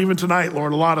covered even tonight,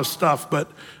 Lord, a lot of stuff,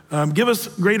 but give us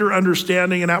greater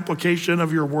understanding and application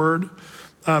of your word.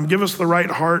 Give us the right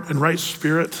heart and right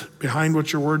spirit behind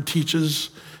what your word teaches.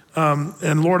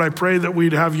 And Lord, I pray that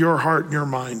we'd have your heart and your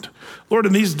mind. Lord,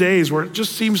 in these days where it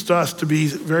just seems to us to be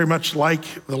very much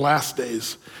like the last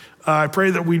days, I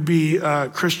pray that we'd be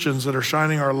Christians that are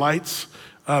shining our lights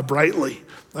brightly.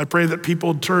 I pray that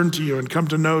people turn to you and come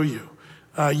to know you.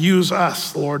 Use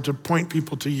us, Lord, to point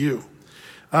people to you.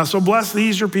 So bless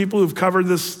these, your people who've covered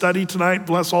this study tonight.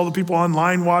 Bless all the people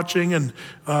online watching and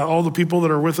all the people that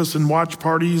are with us in watch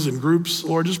parties and groups.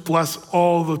 Lord, just bless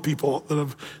all the people that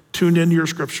have tuned into your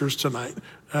scriptures tonight.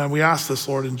 We ask this,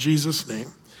 Lord, in Jesus'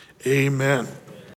 name, amen.